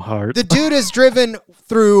 Has no heart. The dude is driven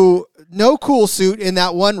through no cool suit in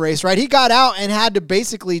that one race, right? He got out and had to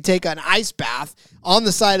basically take an ice bath on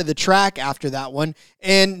the side of the track after that one,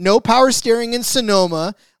 and no power steering in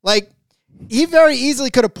Sonoma. Like, he very easily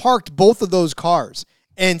could have parked both of those cars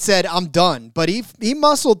and said, I'm done. But he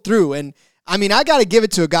muscled through. And, I mean, I got to give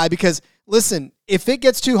it to a guy because, listen, if it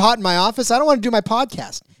gets too hot in my office, I don't want to do my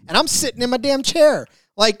podcast. And I'm sitting in my damn chair.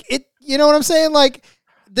 Like, you know what I'm saying? Like,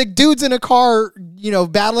 the dude's in a car,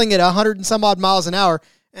 battling at 100 and some odd miles an hour,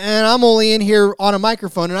 and I'm only in here on a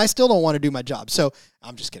microphone, and I still don't want to do my job. So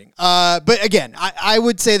I'm just kidding. But again, I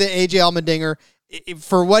would say that AJ Allmendinger,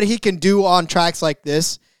 for what he can do on tracks like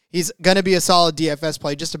this, he's going to be a solid DFS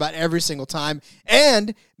play just about every single time.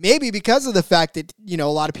 And maybe because of the fact that, a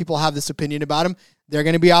lot of people have this opinion about him, they're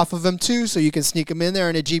going to be off of him too, so you can sneak him in there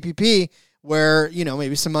in a GPP where,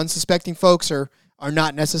 maybe some unsuspecting folks are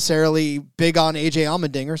not necessarily big on AJ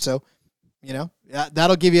Allmendinger. So,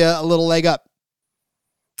 that'll give you a little leg up.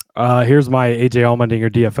 Here's my AJ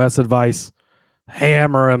Allmendinger DFS advice.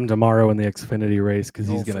 Hammer him tomorrow in the Xfinity race because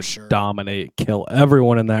he's going to dominate, kill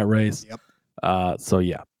everyone in that race. Yep. So,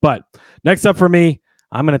 yeah. But next up for me,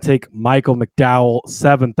 I'm going to take Michael McDowell,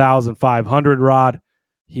 7,500 rod.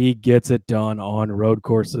 He gets it done on road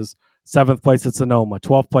courses. 7th place at Sonoma,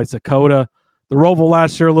 12th place at Coda. The Roval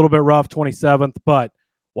last year, a little bit rough, 27th, but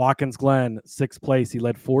Watkins Glen, 6th place. He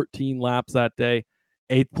led 14 laps that day.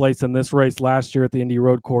 8th place in this race last year at the Indy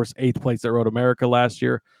Road Course. 8th place at Road America last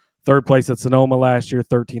year. 3rd place at Sonoma last year.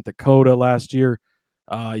 13th at Coda last year.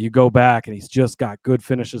 You go back, and he's just got good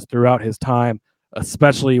finishes throughout his time,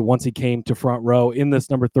 especially once he came to front row in this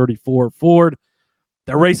number 34 Ford.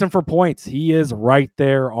 They're racing for points. He is right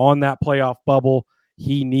there on that playoff bubble.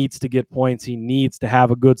 He needs to get points. He needs to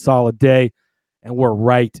have a good, solid day. And we're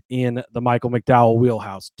right in the Michael McDowell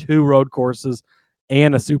wheelhouse. 2 road courses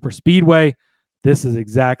and a super speedway. This is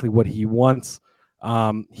exactly what he wants.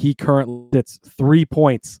 He currently sits 3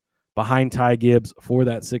 points behind Ty Gibbs for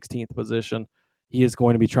that 16th position. He is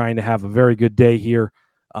going to be trying to have a very good day here,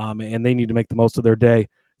 and they need to make the most of their day.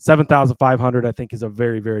 7,500, I think, is a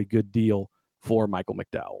very, very good deal for Michael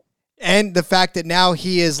McDowell. And the fact that now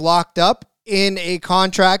he is locked up in a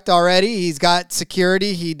contract already. He's got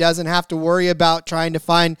security. He doesn't have to worry about trying to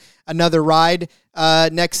find another ride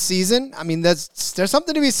next season. I mean, there's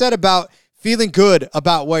something to be said about feeling good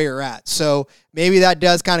about where you're at. So maybe that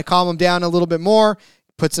does kind of calm him down a little bit more,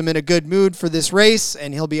 puts him in a good mood for this race,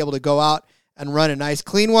 and he'll be able to go out and run a nice,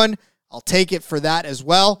 clean one. I'll take it for that as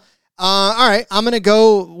well. All right, I'm going to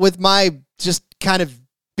go with my just kind of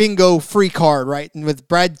bingo free card, right? And with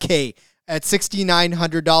Brad K at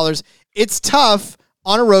 $6,900. It's tough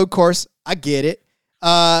on a road course. I get it.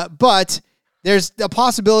 But there's a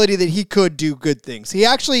possibility that he could do good things. He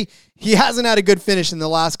hasn't had a good finish in the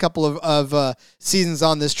last couple of seasons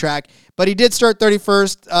on this track, but he did start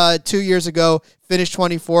 31st 2 years ago, finished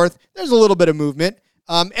 24th. There's a little bit of movement.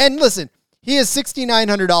 And listen, he is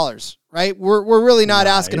 $6,900, right? We're really not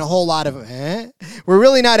asking a whole lot of him. We're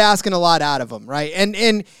really not asking a lot out of him, right?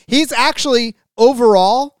 And he's actually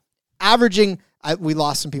overall averaging. We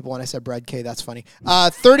lost some people when I said Brad K. That's funny.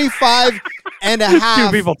 35 and a half.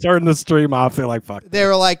 2 people turned the stream off. They're like, fuck. They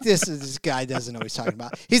were like, this guy doesn't know what he's talking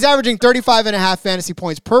about. He's averaging 35 and a half fantasy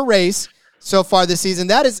points per race so far this season.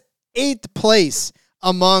 That is 8th place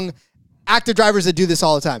among active drivers that do this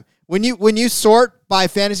all the time. When you sort by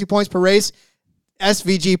fantasy points per race,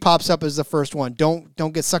 SVG pops up as the first one. Don't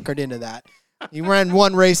get suckered into that. He ran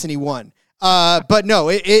one race and he won. But no,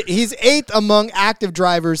 he's 8th among active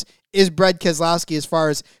drivers is Brad Keselowski as far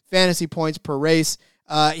as fantasy points per race.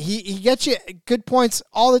 He gets you good points,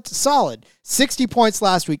 all it's solid. 60 points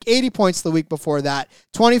last week, 80 points the week before that,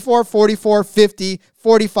 24, 44, 50,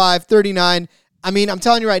 45, 39. I mean, I'm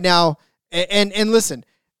telling you right now, and listen,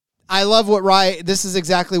 I love what this is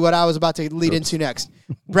exactly what I was about to lead into next.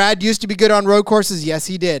 Brad used to be good on road courses. Yes,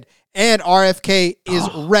 he did. And RFK is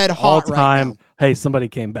red hot right now. Hey, somebody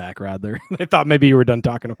came back, rather. They thought maybe you were done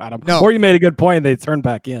talking about him. No. Or you made a good point and they turned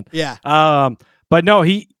back in. Yeah. But no,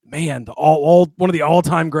 one of the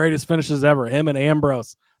all-time greatest finishes ever. Him and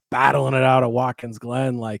Ambrose battling it out at Watkins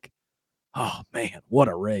Glen. Like, oh, man, what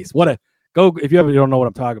a race. If you don't know what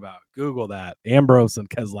I'm talking about, Google that. Ambrose and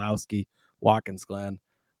Keselowski, Watkins Glen.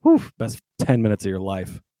 Whew, best 10 minutes of your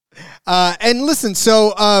life. And listen,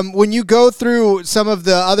 so when you go through some of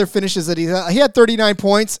the other finishes that he had 39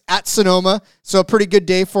 points at Sonoma, so a pretty good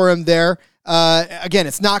day for him there. Again,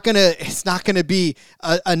 it's not gonna be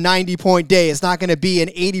a 90-point day. It's not gonna be an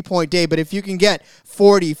 80-point day. But if you can get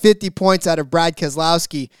 40, 50 points out of Brad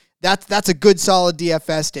Keselowski, that's a good solid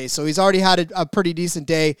DFS day. So he's already had a pretty decent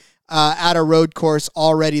day. at a road course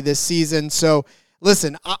already this season. So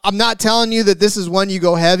listen, I'm not telling you that this is one you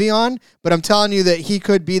go heavy on, but I'm telling you that he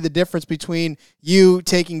could be the difference between you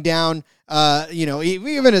taking down,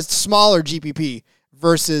 even a smaller GPP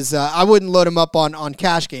versus I wouldn't load him up on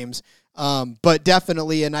cash games, but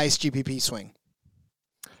definitely a nice GPP swing.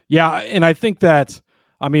 Yeah, and I think that,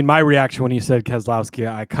 my reaction when you said Keselowski,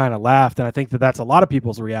 I kind of laughed, and I think that that's a lot of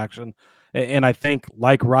people's reaction. And I think,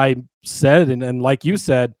 like Ryan said, and like you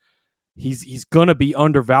said, he's going to be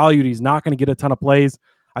undervalued. He's not going to get a ton of plays.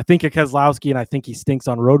 I think of Keselowski, and I think he stinks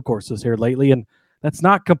on road courses here lately, and that's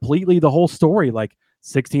not completely the whole story. Like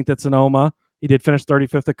 16th at Sonoma, he did finish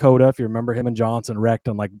 35th at Coda. If you remember, him and Johnson wrecked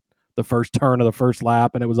on like the first turn of the first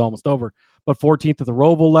lap, and it was almost over. But 14th at the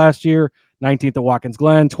Roval last year, 19th at Watkins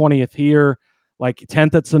Glen, 20th here, like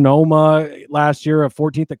 10th at Sonoma last year,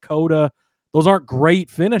 14th at Coda. Those aren't great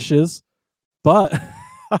finishes, but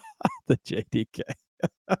the JDK.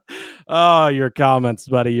 Oh, your comments,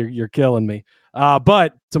 buddy. You're killing me.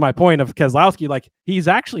 But to my point of Keselowski, like he's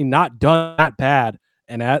actually not done that bad.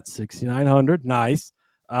 And at 6,900, nice.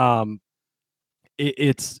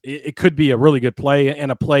 It could be a really good play,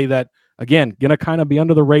 and a play that, again, gonna kind of be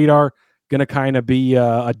under the radar, gonna kind of be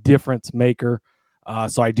a difference maker.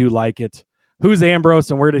 So I do like it. Who's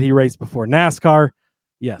Ambrose, and where did he race before? NASCAR.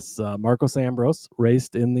 Yes, Marcos Ambrose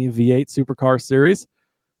raced in the V8 Supercar Series,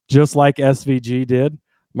 just like SVG did.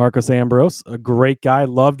 Marcos Ambrose, a great guy.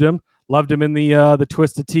 Loved him in the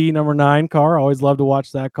Twisted T #9 car. Always loved to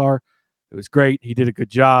watch that car. It was great. He did a good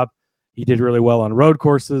job. He did really well on road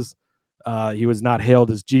courses. He was not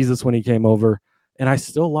hailed as Jesus when he came over. And I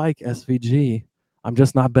still like SVG. I'm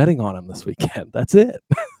just not betting on him this weekend. That's it.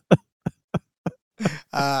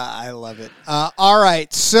 I love it. All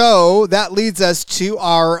right. So that leads us to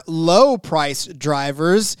our low price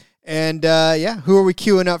drivers. And who are we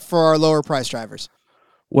queuing up for our lower price drivers?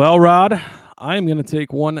 Well, Rod, I'm going to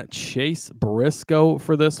take one Chase Briscoe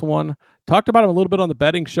for this one. Talked about him a little bit on the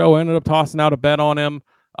betting show. Ended up tossing out a bet on him.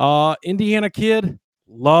 Indiana kid,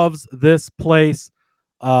 loves this place.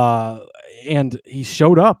 And he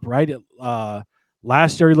showed up, right?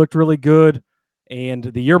 Last year he looked really good. And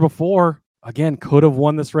the year before, again, could have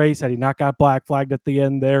won this race had he not got black flagged at the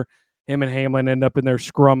end there. Him and Hamlin end up in their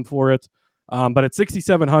scrum for it. But at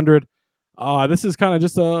 6,700, this is kind of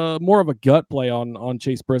just more of a gut play on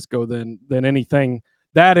Chase Briscoe than anything.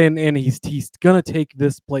 That and he's gonna take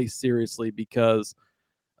this place seriously because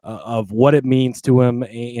of what it means to him.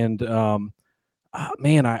 And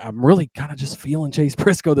I'm really kind of just feeling Chase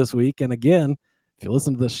Briscoe this week. And again, if you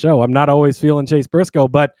listen to this show, I'm not always feeling Chase Briscoe,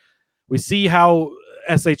 but we see how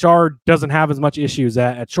SHR doesn't have as much issues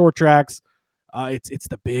at short tracks. It's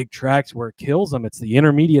the big tracks where it kills them. It's the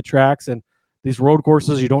intermediate tracks, and these road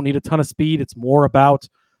courses, you don't need a ton of speed. It's more about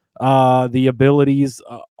the abilities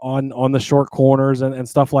on the short corners and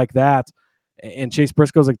stuff like that. And Chase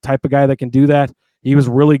Briscoe's a type of guy that can do that. He was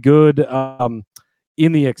really good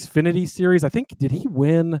in the Xfinity series. I think, did he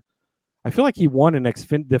win? I feel like he won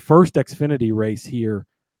the first Xfinity race here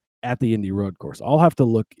at the Indy Road Course. I'll have to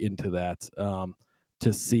look into that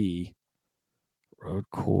to see. Road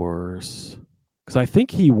course. Because I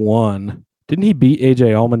think he won. Didn't he beat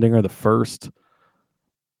AJ Allmendinger the first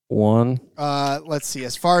one? Let's see.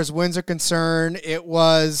 As far as wins are concerned, it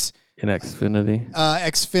was in Xfinity.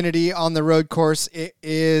 Xfinity on the road course. It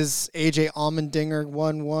is AJ Allmendinger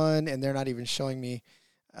 1-1, and they're not even showing me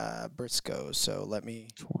Briscoe. So let me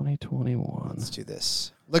 2021. Let's do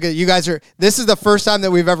this. Look at you guys this is the first time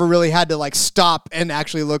that we've ever really had to stop and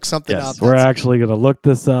actually look something up. We're actually going to look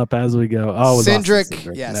this up as we go. Oh,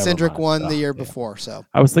 Cindric. Yeah, Cindric won the year before. So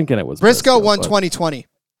I was thinking it was Briscoe won 2020.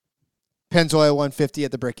 Pennzoil 150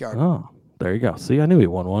 at the Brickyard. Oh, there you go. See, I knew he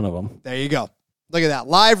won one of them. There you go. Look at that.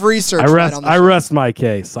 Live research. I rest my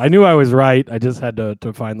case. I knew I was right. I just had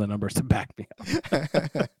to find the numbers to back me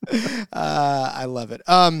up. I love it.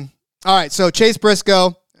 All right. So Chase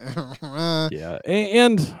Briscoe. Yeah.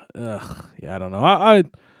 I don't know. I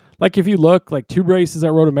like, if you look, like 2 races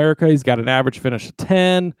at Road America, he's got an average finish of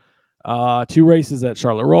 10. 2 races at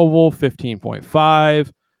Charlotte Roval,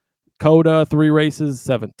 15.5. Coda, 3 races,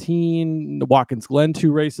 17. The Watkins Glen,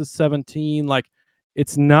 2 races, 17. Like,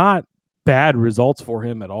 it's not bad results for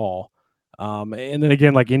him at all. And then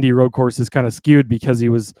again, like, Indy Road Course is kind of skewed because he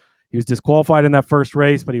was disqualified in that first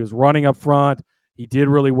race, but he was running up front. He did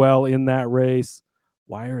really well in that race.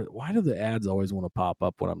 Why do the ads always want to pop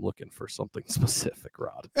up when I'm looking for something specific,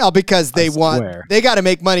 Rod? Well, because they got to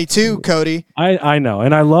make money too, Cody. I know,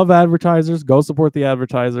 and I love advertisers. Go support the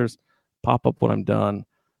advertisers. Pop up when I'm done.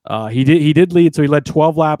 He did lead, so he led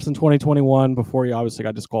 12 laps in 2021 before he obviously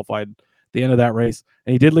got disqualified the end of that race.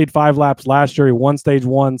 And he did lead 5 laps last year. He won stage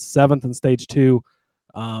 1, 7th in stage 2.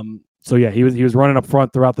 So yeah, he was running up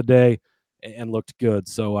front throughout the day and looked good.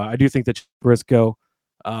 So I do think that Briscoe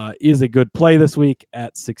is a good play this week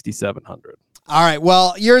at 6,700. All right.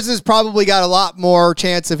 Well, yours has probably got a lot more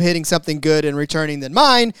chance of hitting something good and returning than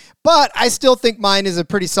mine, but I still think mine is a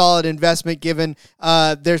pretty solid investment given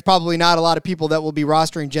there's probably not a lot of people that will be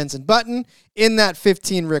rostering Jensen Button in that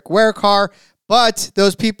 15 Rick Ware car, but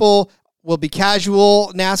those people will be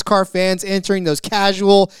casual NASCAR fans entering those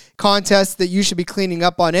casual contests that you should be cleaning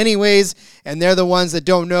up on anyways, and they're the ones that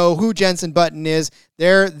don't know who Jensen Button is.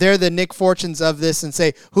 They're the Nick Fortunes of this and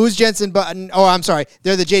say, who's Jensen Button? Oh, I'm sorry.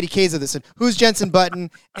 They're the JDKs of this. And who's Jensen Button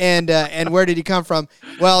and where did he come from?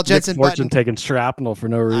 Well, Jensen Nick Fortune Button taking shrapnel for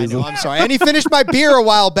no reason. I know, I'm sorry. And he finished my beer a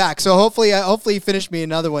while back, so hopefully he finished me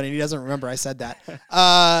another one and he doesn't remember I said that.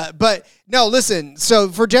 But no, listen. So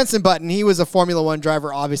for Jensen Button, he was a Formula One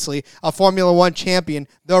driver, obviously, a Formula One champion,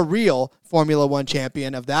 the real Formula One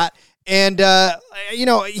champion of that. And,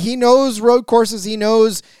 he knows road courses. He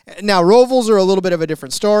knows now Rovals are a little bit of a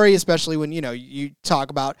different story, especially when, you talk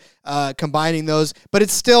about combining those, but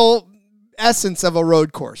it's still essence of a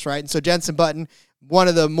road course, right? And so Jensen Button, one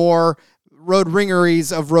of the more road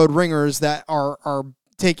ringeries of road ringers that are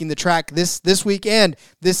taking the track this week and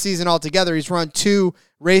this season altogether. He's run 2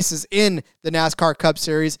 races in the NASCAR Cup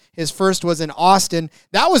Series. His first was in Austin.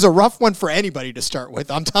 That was a rough one for anybody to start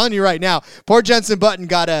with. I'm telling you right now, poor Jensen Button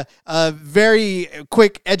got a very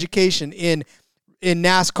quick education in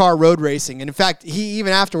NASCAR road racing. And in fact, he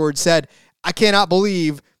even afterwards said, I cannot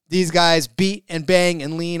believe these guys beat and bang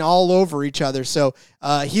and lean all over each other. So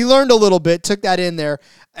he learned a little bit, took that in there,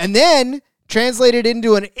 and then translated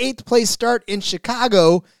into an 8th place start in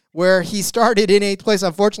Chicago, where he started in 8th place.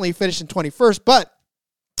 Unfortunately, he finished in 21st, but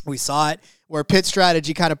we saw it where pit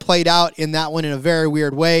strategy kind of played out in that one in a very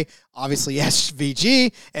weird way. Obviously,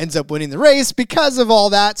 SVG ends up winning the race because of all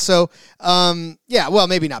that. So, well,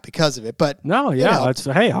 maybe not because of it, but no, yeah.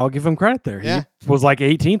 Hey, I'll give him credit there. Yeah. He was like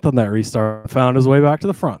 18th on that restart, found his way back to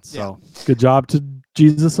the front. So good job to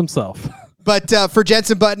Jesus himself. But for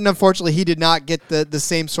Jensen Button, unfortunately, he did not get the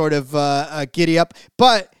same sort of giddy up.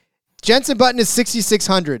 But Jensen Button is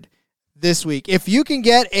 6,600 this week. If you can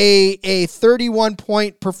get a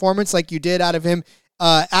 31-point performance like you did out of him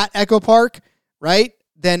at Echo Park, right,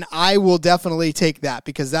 then I will definitely take that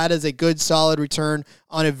because that is a good, solid return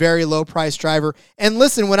on a very low-priced driver. And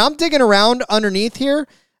listen, when I'm digging around underneath here,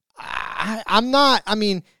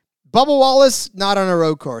 Bubba Wallace, not on a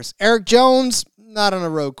road course. Eric Jones, not on a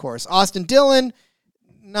road course. Austin Dillon,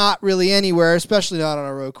 not really anywhere, especially not on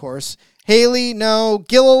a road course. Haley, no.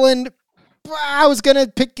 Gilliland, I was going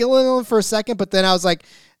to pick Gilliland for a second, but then I was like,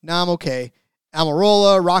 I'm okay.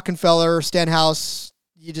 Almirola, Rockefeller, Stenhouse,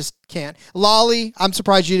 you just can't. Lally, I'm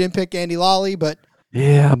surprised you didn't pick Andy Lally, but...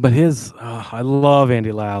 Yeah, but I love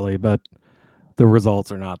Andy Lally, but the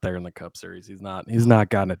results are not there in the Cup Series. He's not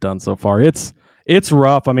gotten it done so far. It's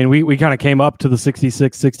rough. I mean, we kind of came up to the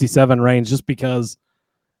 66, 67 range just because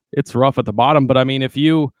it's rough at the bottom. But I mean, if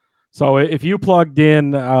you plugged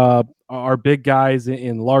in our big guys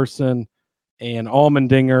in Larson and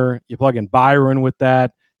Allmendinger, you plug in Byron with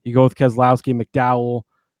that, you go with Keselowski, McDowell,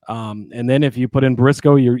 and then if you put in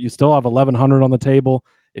Briscoe, you still have 1,100 on the table.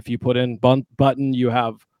 If you put in Button, you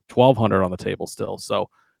have 1,200 on the table still. So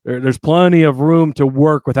there's plenty of room to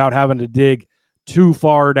work without having to dig too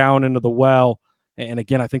far down into the well. And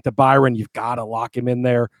again, I think the Byron, you've got to lock him in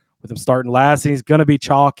there with him starting last, and he's going to be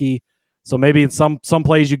chalky. So maybe in some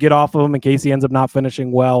plays you get off of him in case he ends up not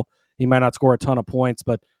finishing well. He might not score a ton of points,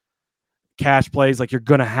 but cash plays, like you're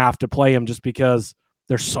going to have to play him just because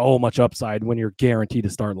there's so much upside when you're guaranteed to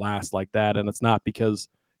start last like that. And it's not because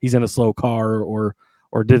he's in a slow car or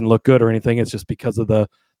didn't look good or anything. It's just because of the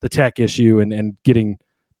tech issue and getting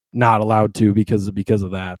not allowed to because of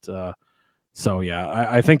that.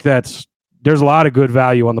 I think there's a lot of good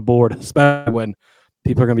value on the board, especially when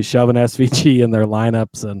people are going to be shoving SVG in their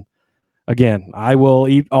lineups. And again, I will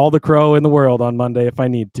eat all the crow in the world on Monday if I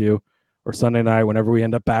need to, or Sunday night whenever we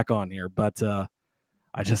end up back on here. But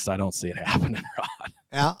I don't see it happening, Rod.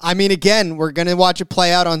 Yeah, I mean, again, we're going to watch it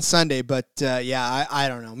play out on Sunday, but I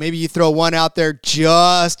don't know. Maybe you throw one out there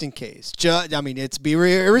just in case. It's be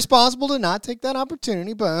irresponsible to not take that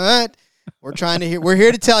opportunity, but we're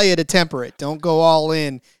here to tell you to temper it. Don't go all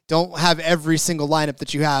in. Don't have every single lineup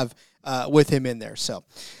that you have with him in there. So,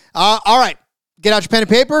 all right, get out your pen and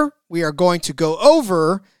paper. We are going to go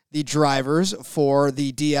over the drivers for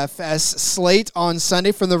the DFS slate on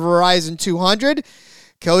Sunday from the Verizon 200.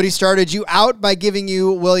 Cody started you out by giving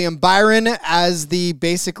you William Byron as the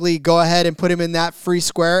basically go ahead and put him in that free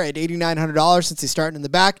square at $8,900 since he's starting in the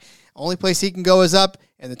back. Only place he can go is up,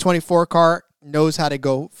 and the 24 car knows how to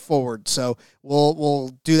go forward. So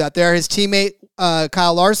we'll do that there. His teammate,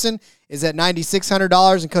 Kyle Larson, is at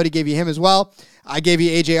 $9,600, and Cody gave you him as well. I gave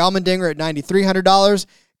you AJ Allmendinger at $9,300.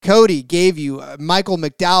 Cody gave you Michael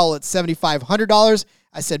McDowell at $7,500.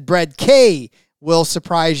 I said Brad K will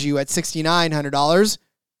surprise you at $6,900.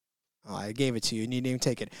 Oh, I gave it to you, and you didn't even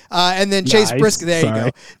take it. And then Chase Briscoe, there you go.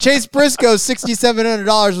 Chase Briscoe,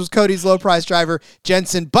 $6,700 was Cody's low price driver.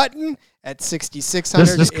 Jensen Button at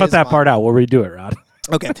 $6,600. Just cut that part out. We'll redo it, Rod.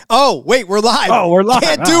 Okay. Oh, wait, we're live. Oh, we're live.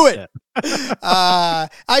 Can't do it.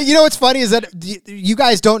 You know what's funny is that you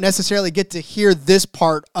guys don't necessarily get to hear this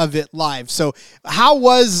part of it live. So how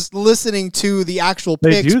was listening to the actual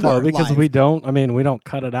picks They do, part though, because live? we don't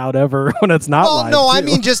cut it out ever when it's not live. No, too. I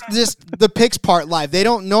mean just the picks part live. They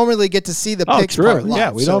don't normally get to see the picks part live.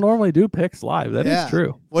 Yeah, we don't normally do picks live. That is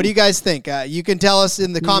true. What do you guys think? You can tell us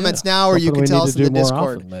in the comments now, or you can tell us in the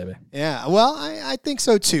Discord. Often, maybe. Yeah, well, I think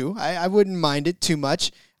so too. I wouldn't mind it too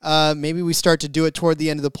much. Maybe we start to do it toward the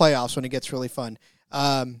end of the playoffs when it gets really fun.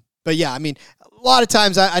 But yeah, I mean, a lot of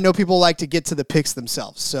times I know people like to get to the picks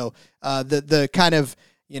themselves. So the kind of,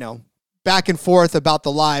 back and forth about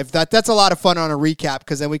the live, that's a lot of fun on a recap,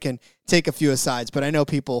 because then we can take a few asides. But I know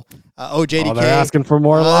people, JDK. They're asking for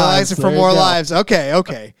more lives. Asking for more lives.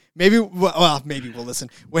 Okay. Maybe we'll listen.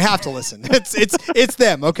 We have to listen. It's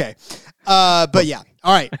them. Okay. But yeah.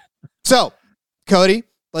 All right. So, Cody,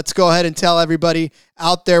 let's go ahead and tell everybody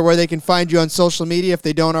out there where they can find you on social media if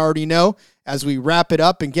they don't already know, as we wrap it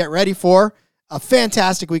up and get ready for a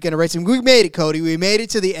fantastic weekend of racing. We made it, Cody. We made it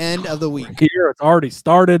to the end of the week. Here, it's already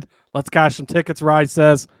started. Let's cash some tickets, Ride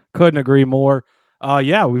says. Couldn't agree more.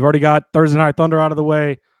 Yeah, we've already got Thursday Night Thunder out of the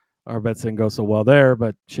way. Our bets didn't go so well there,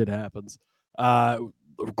 but shit happens.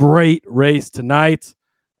 Great race tonight.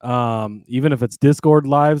 Even if it's Discord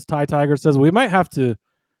lives, Ty Tiger says we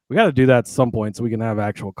got to do that at some point so we can have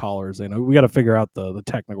actual callers. We got to figure out the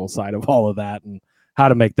technical side of all of that and how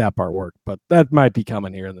to make that part work. But that might be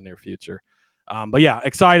coming here in the near future. But yeah,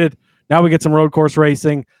 excited. Now we get some road course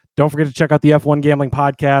racing. Don't forget to check out the F1 Gambling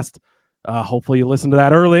Podcast. Hopefully you listened to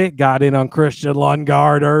that early. Got in on Christian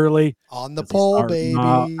Lundgaard early. On the pole, baby.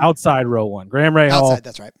 Outside row one. Graham Rahal. Outside,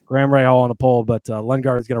 that's right. Graham Rahal on the pole, but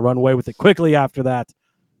Lundgaard is going to run away with it quickly after that.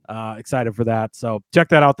 Excited for that. So check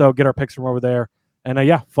that out, though. Get our picks from over there. And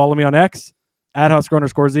follow me on X,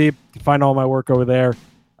 @Husker_Z. You can find all my work over there.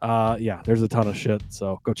 There's a ton of shit,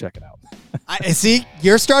 so go check it out. I see,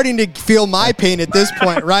 you're starting to feel my pain at this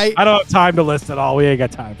point, right? I don't have time to list it all. We ain't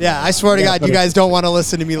got time. Yeah, I swear to God, you guys don't want to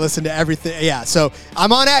listen to me listen to everything. Yeah, so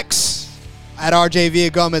I'm on X, @RJ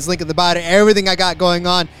Villa Gomez. Link in the bio to everything I got going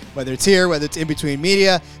on, whether it's here, whether it's in between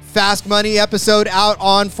media. Fast Money episode out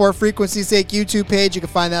on For Frequency's Sake YouTube page. You can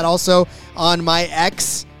find that also on my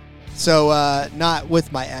X. So not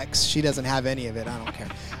with my ex. She doesn't have any of it. I don't care.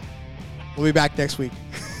 We'll be back next week.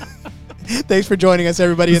 Thanks for joining us,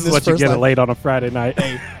 everybody. This is what you get late on a Friday night.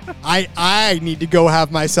 Hey, I need to go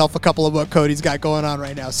have myself a couple of what Cody's got going on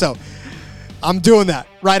right now. So I'm doing that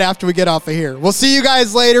right after we get off of here. We'll see you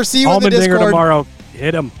guys later. See you in the Discord. Tomorrow.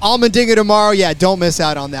 Hit him. Allmendinger tomorrow. Yeah, don't miss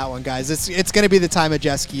out on that one, guys. It's going to be the time of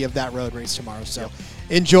jet ski of that road race tomorrow. So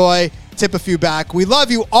enjoy. Tip a few back. We love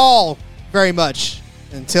you all very much.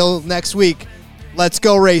 Until next week, let's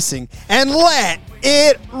go racing and let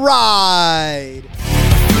it ride.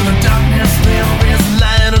 The darkness will